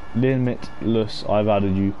 Limitless. I've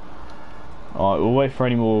added you. Alright, we'll wait for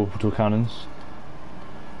any more orbital cannons.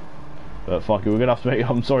 But fuck it, we're gonna have to make.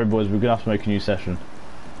 I'm sorry, boys. We're gonna have to make a new session.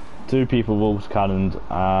 2 people with orbital cannons,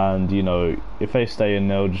 and you know, if they stay in,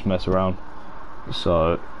 they'll just mess around.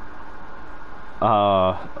 So.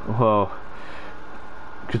 Well,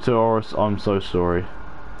 Katoris, I'm so sorry,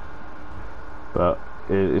 but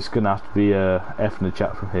it's gonna have to be F in the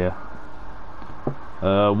chat from here.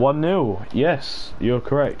 1-0. Yes, you're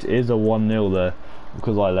correct. It is a 1-0 there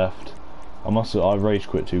because I left. I rage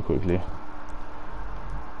quit too quickly.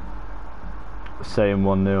 Same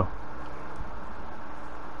 1-0.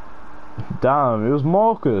 Damn, it was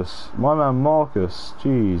Marcus, my man Marcus.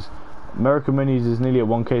 Jeez. American Minis is nearly at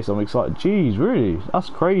 1K, so I'm excited. Jeez, really? That's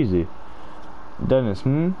crazy. Dennis,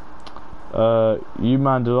 You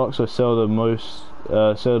man deluxe, I sell the most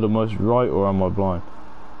right, or am I blind?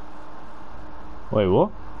 Wait,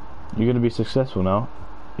 what? You're gonna be successful now?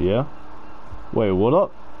 Yeah? Wait, what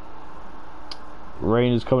up?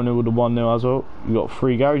 Rain is coming in with the 1-0 as well. You got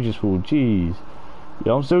 3 garages full, jeez.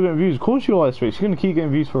 Yeah, I'm still getting views. Of course you are, Space. You're gonna keep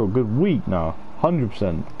getting views for a good week now.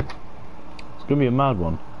 100%. It's gonna be a mad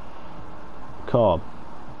one. Carb.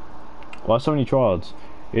 Why so many tryhards?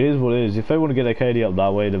 It is what it is. If they want to get their KD up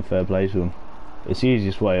that way, then fair play to them. It's the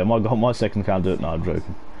easiest way. I might got my second account do it. No, I'm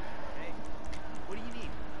joking. Hey, what do you need?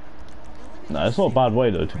 No, it's not a bad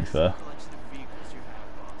way though, to be fair.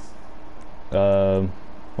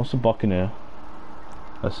 What's the Buccaneer?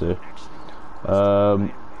 Let's see.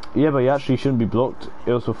 Yeah, but he actually shouldn't be blocked.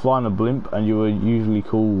 It was for flying a blimp, and you were usually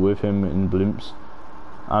cool with him in blimps.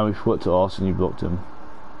 And we forgot to ask, and you blocked him.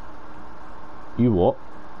 You what?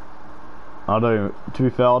 I don't. To be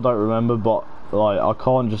fair, I don't remember, but like I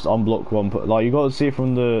can't just unblock one. Like you got to see it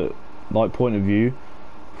from the point of view.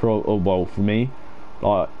 Well, for me,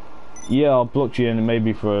 like yeah, I blocked you, and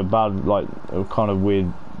maybe for a bad a kind of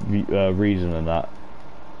weird reason and that.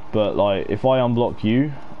 But like if I unblock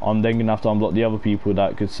you, I'm then gonna have to unblock the other people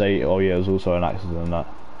that could say, oh yeah, it was also an accident and that.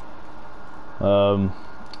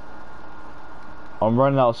 I'm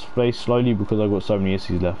running out of space slowly because I've got so many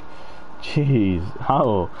issues left. Jeez,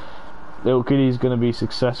 how? Little Kitty's gonna be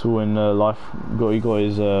successful in life. He got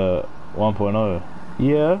his 1.0.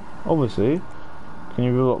 Yeah, obviously. Can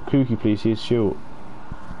you block Kooky please? He's short.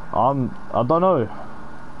 I don't know.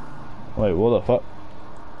 Wait, what the fuck?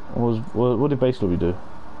 What did Base Lobby do?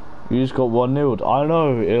 You just got 1-0. I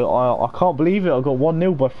know. I can't believe it. I got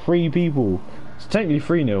 1-0 by 3 people. It's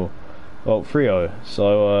technically 3-0. Well, 3-0.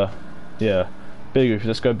 So yeah. Big.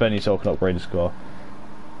 Let's go Benny so I can upgrade this car.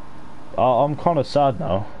 I'm kind of sad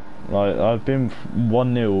now. Like I've been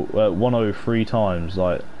 1-0, 1-0 3 times.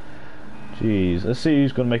 Like, jeez. Let's see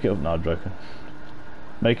who's gonna make it up. No, I'm joking.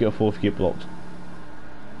 Make it a 4th, get blocked.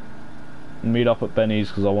 Meet up at Benny's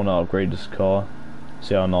because I want to upgrade this car.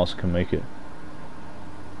 See how nice I can make it.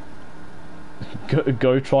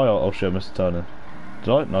 go try out. I'll show Mr. Turner.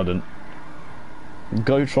 Did I? No, I didn't.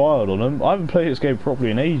 Go tryhard on him. I haven't played this game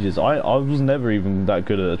properly in ages. I was never even that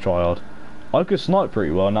good at a tryhard. I could snipe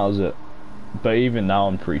pretty well and that was it. But even now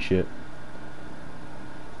I'm pretty shit.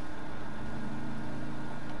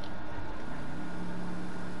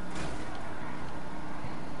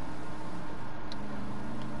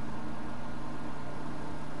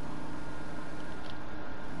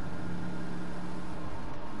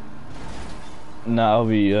 Nah, I'll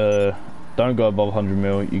be don't go above 100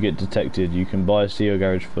 mil, you get detected. You can buy a CO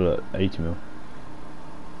garage for 80 mil.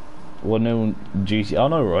 1-0 GT, I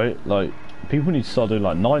know right, like People need to start doing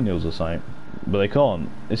like 9-0s or something, but they can't.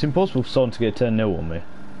 It's impossible for someone to get 10-0 on me.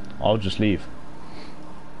 I'll just leave.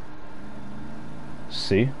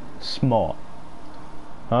 See? Smart.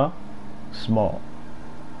 Huh? Smart.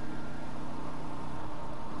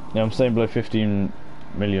 Yeah, I'm staying below 15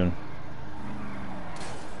 million.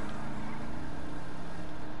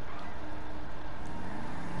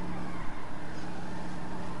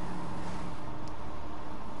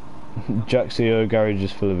 Jack CEO garage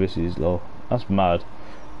is full of issies, lol. That's mad.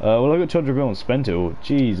 Well, I got 200 million and spent it all.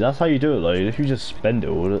 Jeez, that's how you do it though. If you just spend it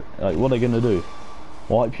all, like, what are they gonna do?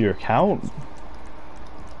 Wipe your account?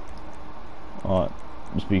 Alright,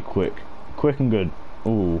 just be quick. Quick and good.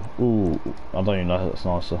 Ooh, ooh. I don't even know if that's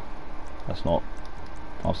nicer. That's not.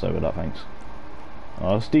 I'll stay with that, thanks.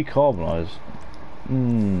 Let's decarbonise.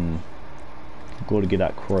 Gotta get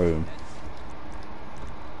that chrome.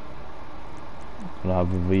 Gonna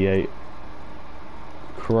have a V8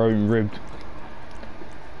 chrome ribbed,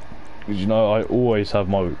 because you know I always have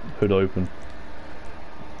my hood open.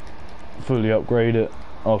 Fully upgrade it.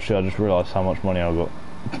 Oh shit, I just realised how much money I got.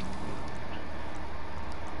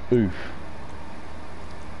 Oof.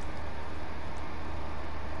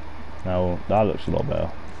 Now that looks a lot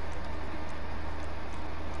better.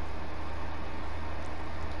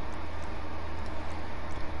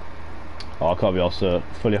 Oh, I can't be asked to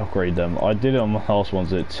fully upgrade them. I did it on my last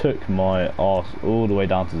ones. It took my arse all the way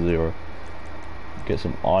down to 0. Get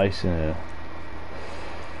some ice in here.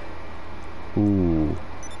 Ooh,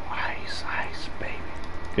 ice, ice, baby.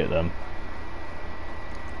 Get them.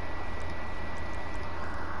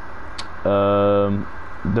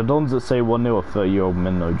 The dons that say 1-0 are 30-year-old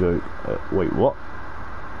men, no joke. Wait, what?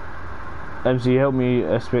 MC, help me.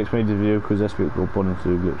 SPX made the video because SPX will put into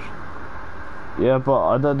a glitch. Yeah, but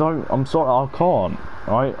I don't. I'm sorry, I can't.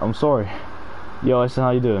 Alright, I'm sorry. Yo, I said,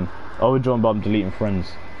 how you doing? I would join, but I'm deleting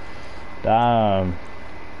friends. Damn.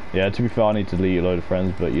 Yeah, to be fair, I need to delete a load of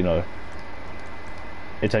friends, but you know,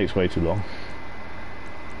 it takes way too long.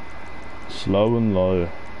 Slow and low.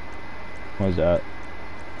 Where's that?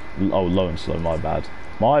 Oh, low and slow. My bad.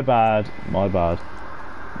 My bad. My bad.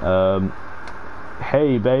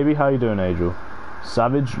 Hey, baby, how you doing, Angel?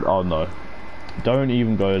 Savage? Oh no, don't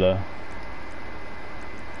even go there.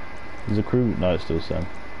 There's a crew. No, it's still the same.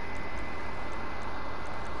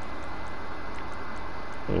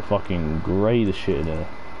 It'll fucking grey the shit in there.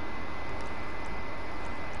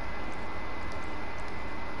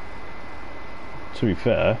 To be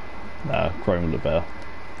fair, nah, chrome would look better.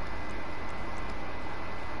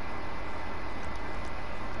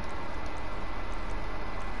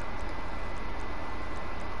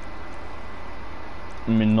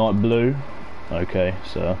 Midnight blue. Okay,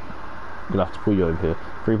 so I'm gonna have to pull you over here.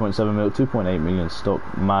 3.7 mil, 2.8 million stock.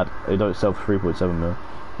 Mad. They don't sell for 3.7 mil.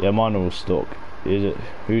 Yeah, mine are all stock. Is it?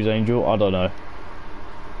 Who's Angel? I don't know.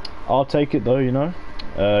 I'll take it though, you know.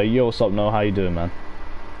 Yo, what's up, Noah? How you doing, man?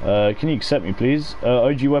 Can you accept me, please?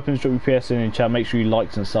 OG Weapons, drop your PS in the chat. Make sure you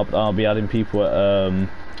liked and subbed. I'll be adding people at,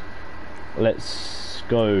 let's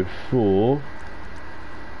go for,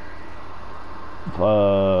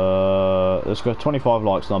 let's go 25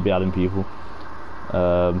 likes and I'll be adding people.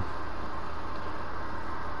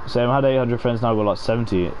 Sam had 800 friends, now got like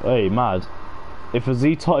 70. Hey, mad. If a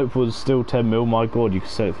Z-Type was still 10 mil, my god, you could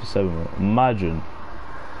sell it for 7 mil. Imagine.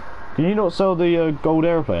 Can you not sell the gold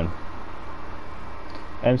airplane?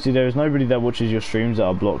 MC, there is nobody that watches your streams that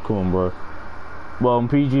are blocked. Come on, bro. Well, on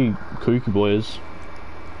PG, Kooky Boy is.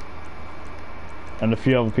 And a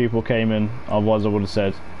few other people came in, otherwise I would have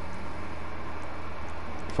said,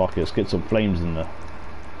 fuck it, let's get some flames in there.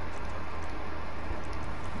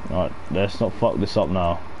 Alright, let's not fuck this up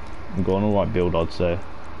now. I'm going alright build, I'd say.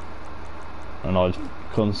 And I'd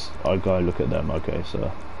go look at them. Okay,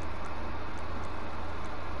 so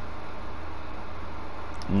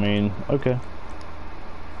I mean, okay.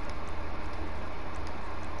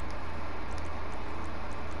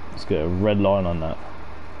 Let's get a red line on that.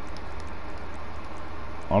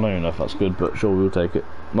 I don't even know if that's good, but sure, we'll take it.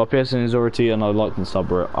 My PSN is already and I like the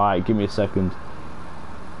subreddit. Alright, give me a second.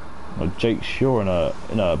 Oh, Jake Shaw in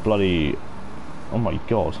a bloody, oh my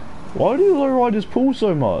god. Why do lowriders pull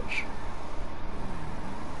so much?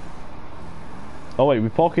 Oh wait, we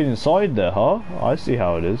park it inside there, huh? I see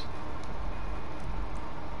how it is.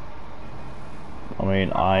 I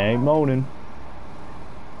mean, I ain't moaning.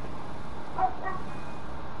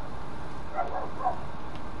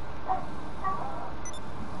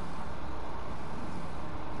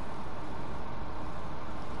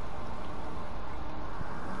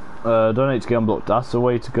 Donate to get unblocked. That's the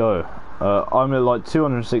way to go. I'm at like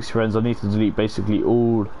 260 friends. I need to delete basically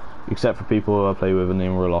all except for people who I play with and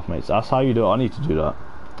in real life mates. That's how you do it. I need to do that.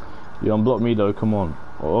 You unblocked me though, come on.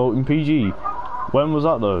 Oh, in PG. When was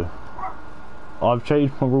that though? I've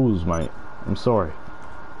changed my rules, mate. I'm sorry.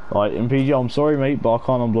 Like, in PG, I'm sorry, mate, but I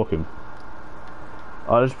can't unblock him.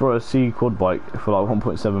 I just brought a C quad bike for like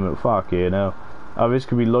 1.7 mil. Fuck yeah, now. This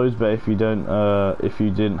could be loads better if you don't, if you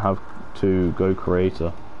didn't have to go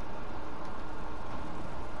creator.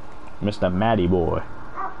 Mr. Maddie boy.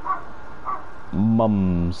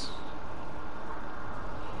 Mums.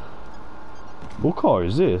 What car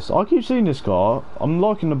is this? I keep seeing this car. I'm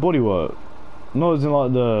liking the bodywork. Not as in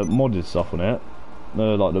like the modded stuff on it.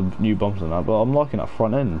 Like the new bumps and that, but I'm liking that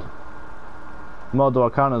front end. Well, do I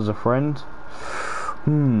count as a friend?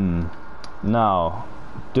 Now,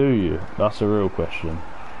 do you? That's a real question.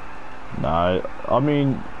 No, I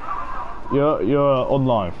mean, you're an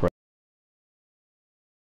online friend.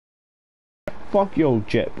 Fuck your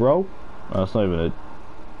jet, bro. No, it's not even a.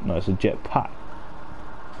 No, it's a jet pack.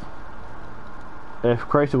 If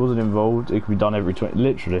creator wasn't involved, it could be done every 20.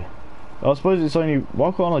 Literally. I suppose it's only.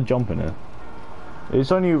 Why can't I jump in it?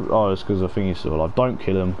 It's only. Oh, it's because the thing is still like, don't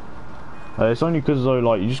kill him. It's only because though,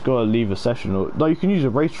 like, you just gotta leave a session. Or no, you can use a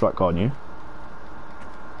racetrack, can't you?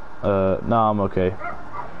 Nah, I'm okay.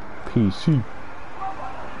 PC.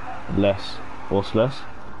 Less. What's less?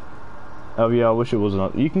 Oh yeah, I wish it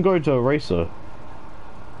wasn't. You can go to a racer.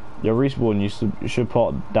 Your respawn you should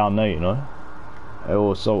park down there, you know.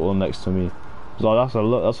 Or salt on next to me. So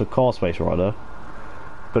that's a car space right there.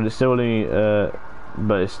 But it's still only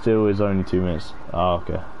but it still is only 2 minutes. Ah,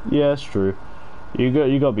 okay. Yeah, that's true. You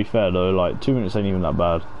gotta be fair though. Like 2 minutes ain't even that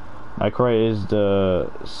bad. Now, create is the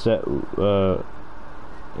set.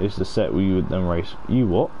 It's the set where you would then race. You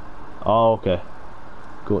what? Oh, okay.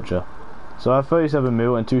 Gotcha. So I have 37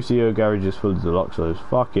 mil and 2 CEO garages full of deluxos.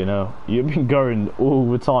 Fucking hell. You've been going all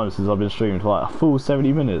the time since I've been streaming for like a full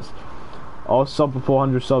 70 minutes. I'll sub for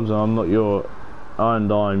 400 subs and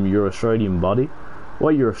I'm your Australian buddy.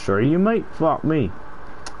 What, you're Australian, mate? Fuck me.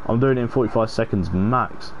 I'm doing it in 45 seconds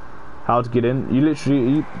max. How to get in?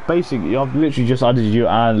 Basically, I've literally just added you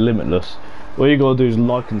and Limitless. All you gotta do is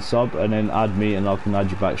like and sub and then add me and I can add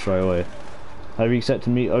you back straight away. Have you accepted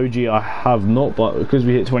me? OG, I have not, but because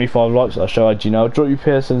we hit 25 likes, I shall add you now. Drop your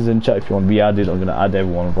PSNs in chat if you want to be added. I'm gonna add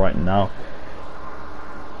everyone right now.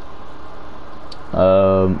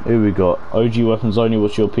 Who we got? OG weapons only.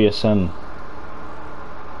 What's your PSN?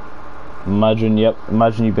 Imagine, yep.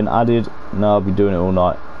 Imagine you've been added. Now I'll be doing it all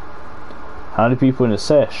night. How many people in a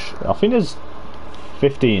sesh? I think there's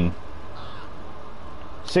 15.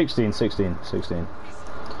 16.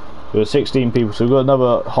 There were 16 people, so we've got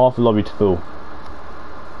another half a lobby to fill.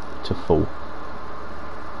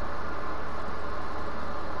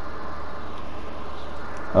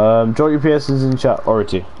 Drop your PSNs in chat.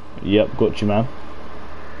 Ority. Yep, got you, man.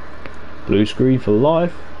 Blue screen for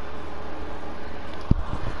life.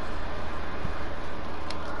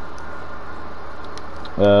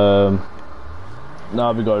 Now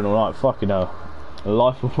I'll be going all night. Fucking hell. A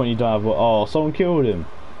life of when you don't have. Oh, someone killed him.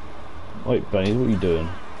 Wait, Benny, what are you doing?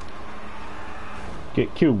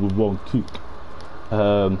 Get killed with one kick.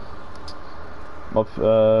 Alright.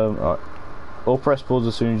 Or press pause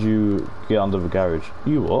as soon as you get under the garage.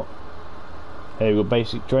 You what? Hey, we got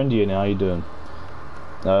basic trendy in here. How you doing?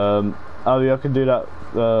 Oh yeah, I can do that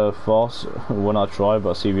fast when I try,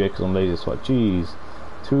 but I see because I'm lazy. It's like, jeez,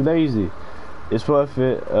 too lazy. It's worth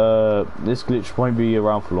it. This glitch won't be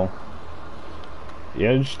around for long.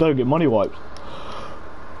 Yeah, just don't get money wiped.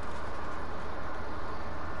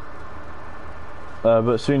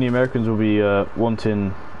 But soon the Americans will be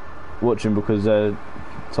watching because their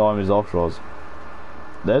time is after us.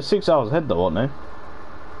 They're 6 hours ahead though, aren't they?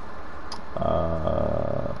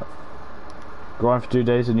 Grind for 2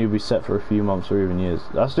 days and you'll be set for a few months or even years.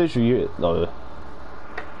 That's literally it though.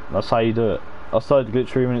 That's how you do it. I started the glitch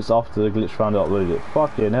 3 minutes after the glitch found out uploaded it.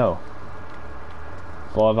 Fucking hell.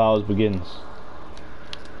 5 hours begins.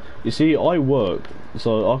 You see, I work,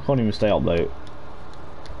 so I can't even stay up late.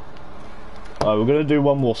 Alright, we're gonna do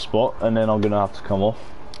one more spot and then I'm gonna have to come off.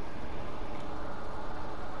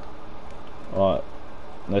 Alright,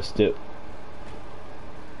 let's dip.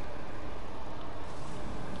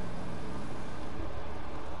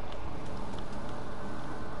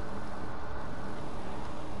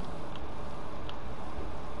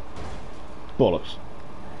 Bollocks.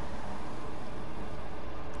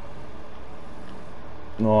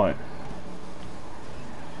 Right.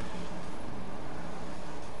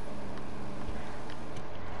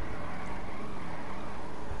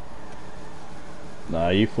 Nah,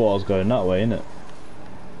 you thought I was going that way, innit?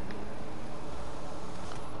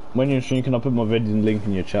 When you're streaming, can I put my video link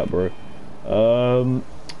in your chat, bro?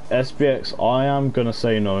 SBX, I am gonna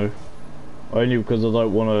say no. Only because I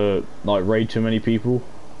don't want to like raid too many people,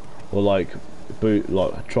 or like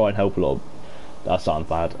try and help a lot. That sounds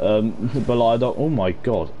bad. But like I don't. Oh my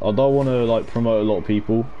god, I don't want to like promote a lot of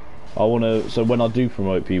people. I want to. So when I do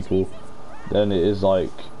promote people, then it is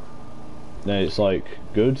like, then it's like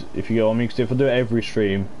good. If you get what I mean. Because if I do it every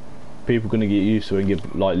stream, people are gonna get used to it and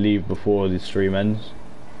get like leave before the stream ends.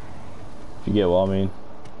 If you get what I mean.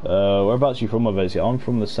 Whereabouts are you from, my I'm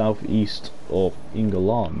from the southeast of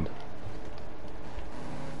England.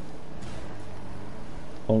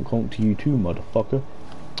 Honk honk to you too, motherfucker.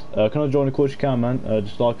 Can I join? Of course you can, man.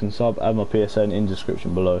 Just like and sub, add my PSN in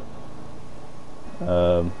description below.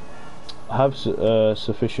 I have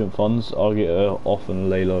sufficient funds. I'll get off and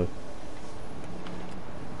lay low.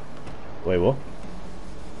 Wait, what?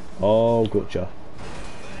 Oh, gotcha.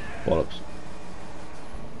 Bollocks.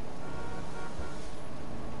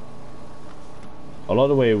 I like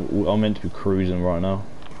the way I'm meant to be cruising right now.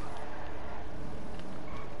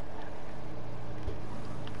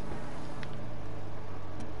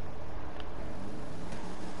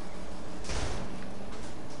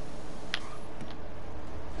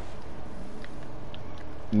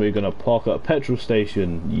 We're gonna park at a petrol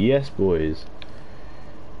station. Yes, boys.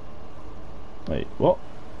 Wait, what?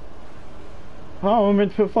 How am I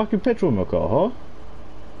meant to put fucking petrol in my car, huh?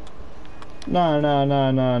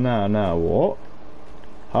 No, what?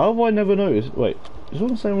 How have I never noticed? Wait, is it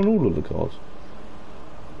the same on all of the cars?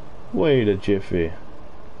 Wait a jiffy.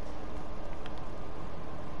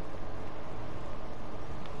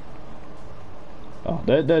 Oh,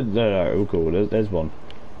 there, all cool. There's one.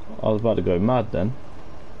 I was about to go mad then.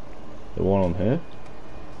 The one on here.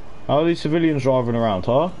 How are these civilians driving around,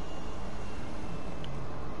 huh?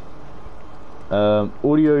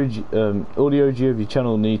 Audio G of your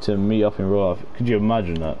channel need to meet up in real life. Could you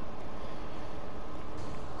imagine that?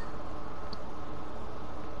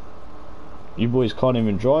 You boys can't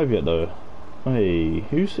even drive yet though. Hey,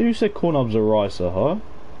 who said corn nubs are ricer, huh?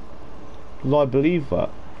 Did I believe that?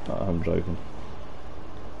 No, I'm joking.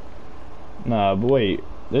 Nah, but wait.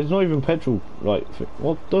 There's not even petrol, like,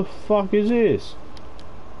 what the fuck is this?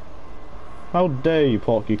 How dare you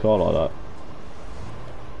park your car like that?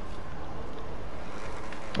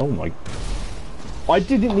 Oh my... I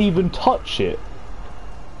didn't even touch it.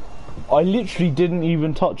 I literally didn't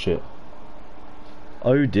even touch it.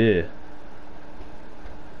 Oh dear.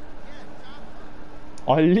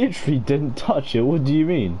 I literally didn't touch it, what do you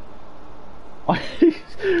mean?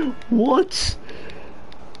 What?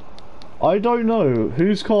 I don't know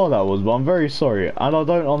whose car that was, but I'm very sorry, and I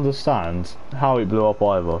don't understand how it blew up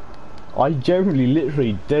either. I generally,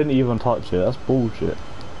 literally didn't even touch it. That's bullshit.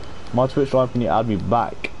 My Twitch live, can you add me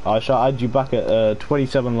back? I shall add you back at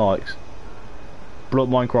 27 likes. Block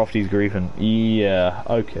Minecrafty's griefing. Yeah,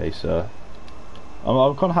 okay, sir.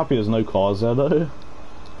 I'm kind of happy there's no cars there though.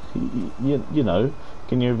 You know,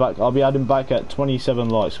 can you back? I'll be adding back at 27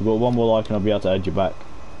 likes. We've got one more like, and I'll be able to add you back.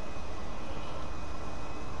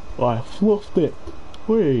 I fluffed it.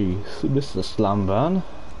 Whee, Mr. Slam Van.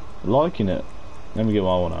 Liking it. Let me get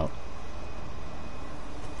my one out.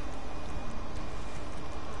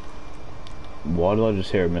 Why did I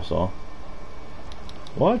just hear a missile?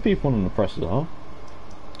 Why are people on the presses, huh?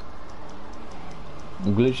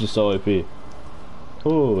 The glitch is so OP.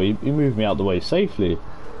 Oh, he moved me out the way safely.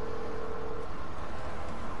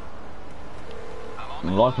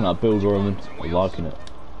 I'm liking that build, Roman. I'm liking it.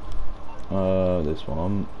 This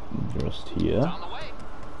one, just here.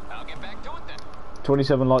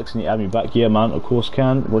 27 likes and you add me back. Yeah, man, of course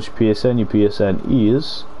can. What's your PSN? Your PSN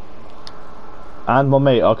is... And my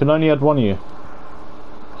mate, I can only add one of you.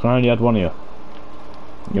 I can only add one of you.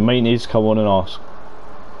 Your mate needs to come on and ask.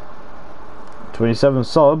 27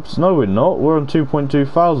 subs? No, we're not. We're on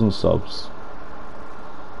 2.2 thousand subs.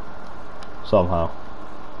 Somehow.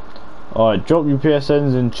 Alright, drop your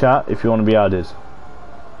PSNs in chat if you want to be added.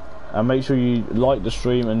 And make sure you like the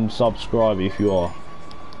stream and subscribe if you are.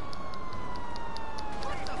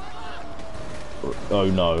 Oh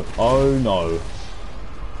no. Oh no.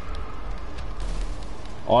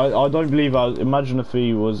 I don't believe imagine if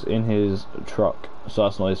he was in his truck, so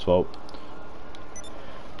that's not his fault.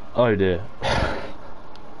 Oh dear.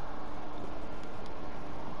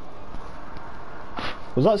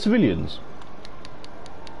 Was that civilians?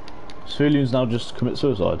 Civilians now just commit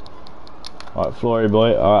suicide. Alright, Flory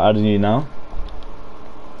boy, alright, adding you now.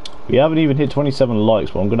 We haven't even hit 27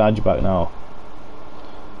 likes, but I'm gonna add you back now.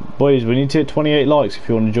 Boys, we need to hit 28 likes if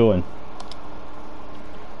you want to join.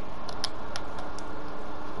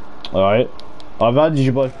 Alright, I've added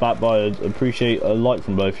you both back, but I appreciate a like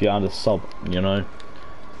from both of you and a sub, you know.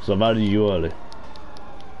 So I've added you early.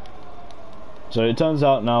 So it turns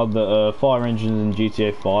out now that fire engines in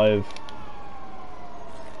GTA 5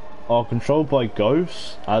 are controlled by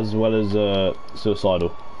ghosts as well as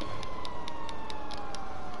suicidal.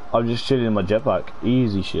 I'm just chilling in my jetpack.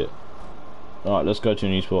 Easy shit. Alright, let's go to a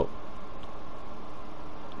new spot.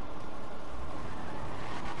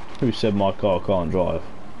 Who said my car can't drive?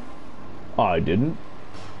 I didn't.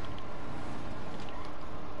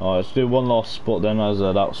 Alright, let's do one last spot then, as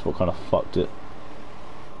that spot kind of fucked it.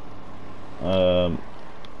 Mr.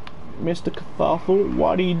 Kerfuffle,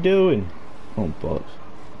 what are you doing? Oh, bollocks.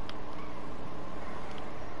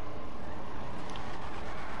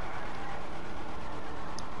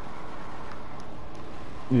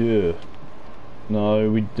 Yeah. No,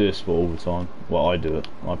 we do this spot all the time. Well, I do it.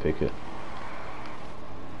 I pick it.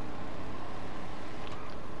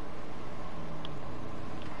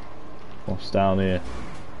 What's down here?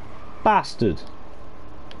 Bastard!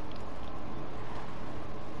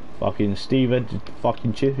 Fucking Steve Ed,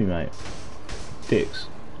 fucking chippy, mate. Dicks.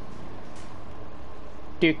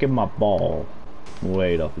 Dick in my ball.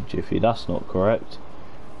 Wait up a jiffy, that's not correct.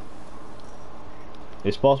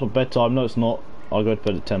 It's past my bedtime. No, it's not. I'll go to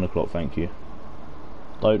bed at 10 o'clock, thank you.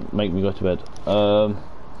 Don't make me go to bed.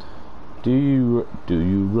 Do you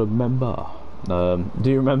remember? Do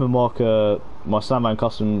you remember Mark, my Sandman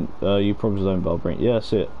custom, you probably don't, but I'll bring, yeah,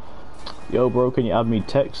 that's it. Yo bro, can you add me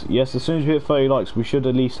text? Yes, as soon as we hit 30 likes, we should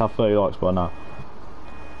at least have 30 likes by now.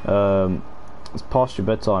 It's past your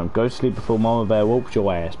bedtime. Go to sleep before Mama Bear whoops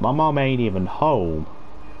your ass. My mom ain't even home.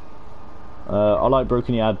 I like bro,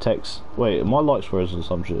 can you add text? Wait, my lights frozen or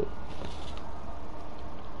some shit.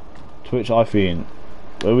 Twitch iPhone.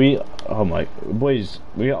 Oh my boys,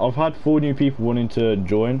 I've had 4 new people wanting to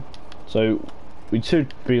join, so we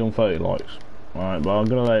should be on 30 likes. Alright, but I'm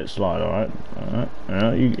gonna let it slide, alright?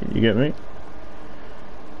 Alright, you get me?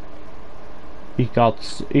 He's got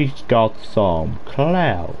some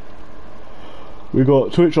clout. We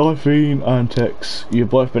got Twitch iPhone and text. You've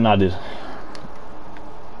both been added.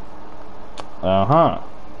 We got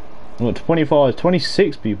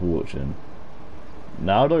 26 people watching.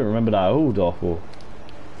 Now I don't remember that at all, Darthor.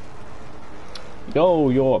 Yo,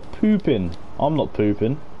 you're pooping. I'm not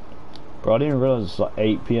pooping. Bro, I didn't even realise it's like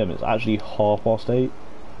 8 PM. It's actually 8:30.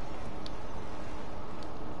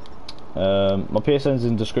 My PSN's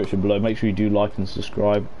in the description below. Make sure you do like and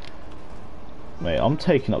subscribe. Mate, I'm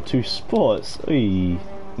taking up 2 spots. Eey.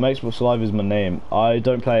 My Xbox Live is my name. I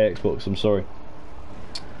don't play Xbox, I'm sorry.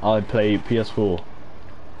 I play PS4.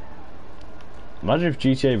 Imagine if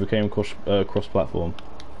GTA became cross-platform.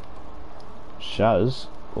 Shaz?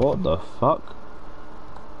 What the fuck?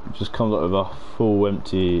 It just comes up with a full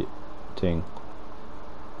empty thing.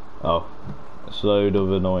 Oh. It's a load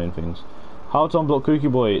of annoying things. How to unblock Cookie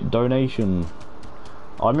Boy? Donation.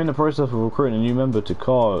 I'm in the process of recruiting a new member to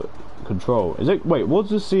car control. Is it? Wait, what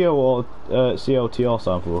does CLTR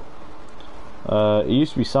stand for? It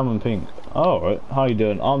used to be salmon pink. Oh, alright. How you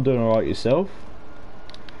doing? I'm doing alright, yourself?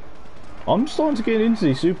 I'm starting to get into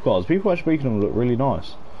these supercars. People actually making them look really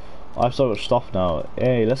nice. I have so much stuff now.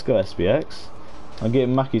 Hey, let's go SBX. I'm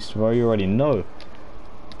getting Mackies tomorrow, you already know.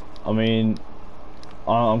 I mean,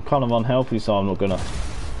 I'm kind of unhealthy, so I'm not gonna.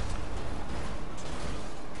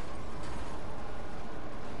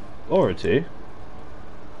 Ority.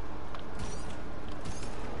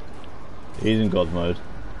 He's in God mode.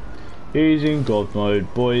 He's in God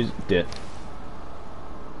mode, boys. Dip.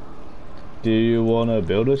 Do you wanna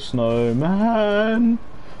build a snowman?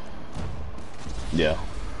 Yeah.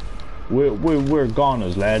 We're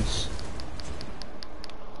goners, lads.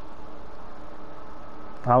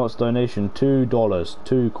 How much donation? $2,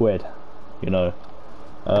 £2. You know.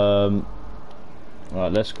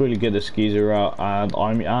 Right, let's quickly get the skeezer out, and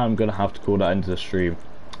I'm gonna have to call that into the stream.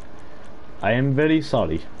 I am very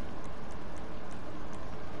sorry.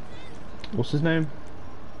 What's his name?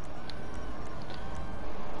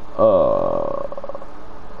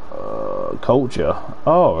 Culture.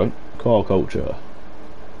 Oh, right. Car Culture.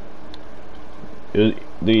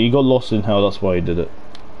 He got lost in hell, that's why he did it.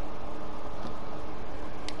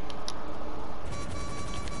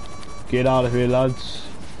 Get out of here, lads.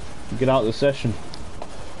 Get out of the session.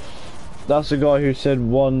 That's the guy who said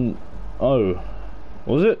 1-0.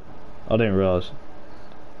 Was it? I didn't realise.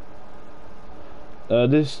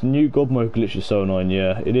 This new God mode glitch is so annoying.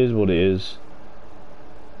 Yeah, it is what it is.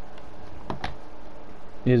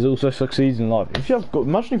 He also succeeds in life. If you have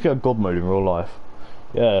imagine if you had God mode in real life.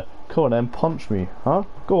 Yeah, come on then, punch me, huh?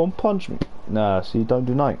 Go on, punch me. Nah, see, don't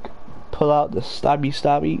do Nike. Pull out the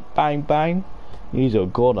stabby, bang bang. He's a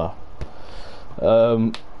goner.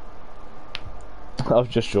 I've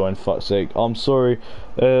just joined, fuck's sake. I'm sorry.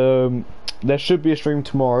 There should be a stream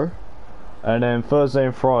tomorrow. And then Thursday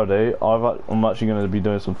and Friday, I'm actually going to be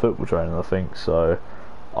doing some football training, I think. So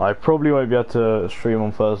I probably won't be able to stream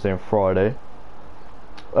on Thursday and Friday.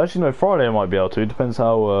 Actually, no, Friday I might be able to. It depends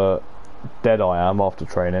how dead I am after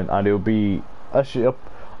training, and it'll be actually.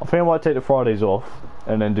 I think I might take the Fridays off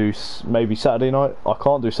and then do maybe Saturday night. I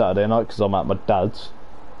can't do Saturday night because I'm at my dad's.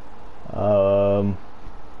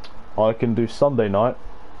 I can do Sunday night.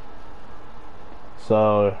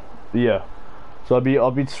 So yeah, so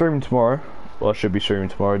I'll be streaming tomorrow. Well, I should be streaming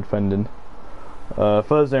tomorrow, depending.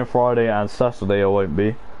 Thursday and Friday and Saturday I won't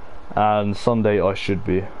be, and Sunday I should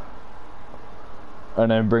be. And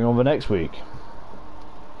then bring on the next week.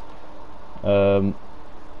 Yeah.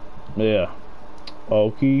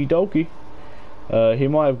 Okie dokie. He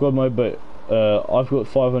might have got my, but I've got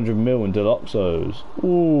 500 mil in Deluxos.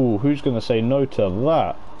 Ooh, who's gonna say no to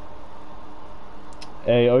that?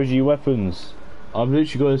 Hey, OG Weapons. I've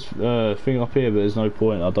literally got this thing up here, but there's no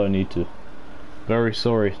point. I don't need to. Very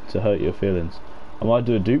sorry to hurt your feelings. I might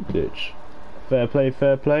do a dupe glitch. Fair play,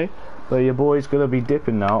 fair play. But your boy's gonna be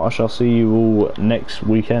dipping now. I shall see you all next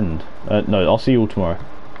weekend. No, I'll see you all tomorrow.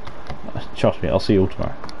 Trust me, I'll see you all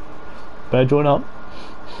tomorrow. Better join up.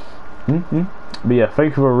 But yeah,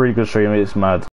 thank you for a really good stream. It's mad.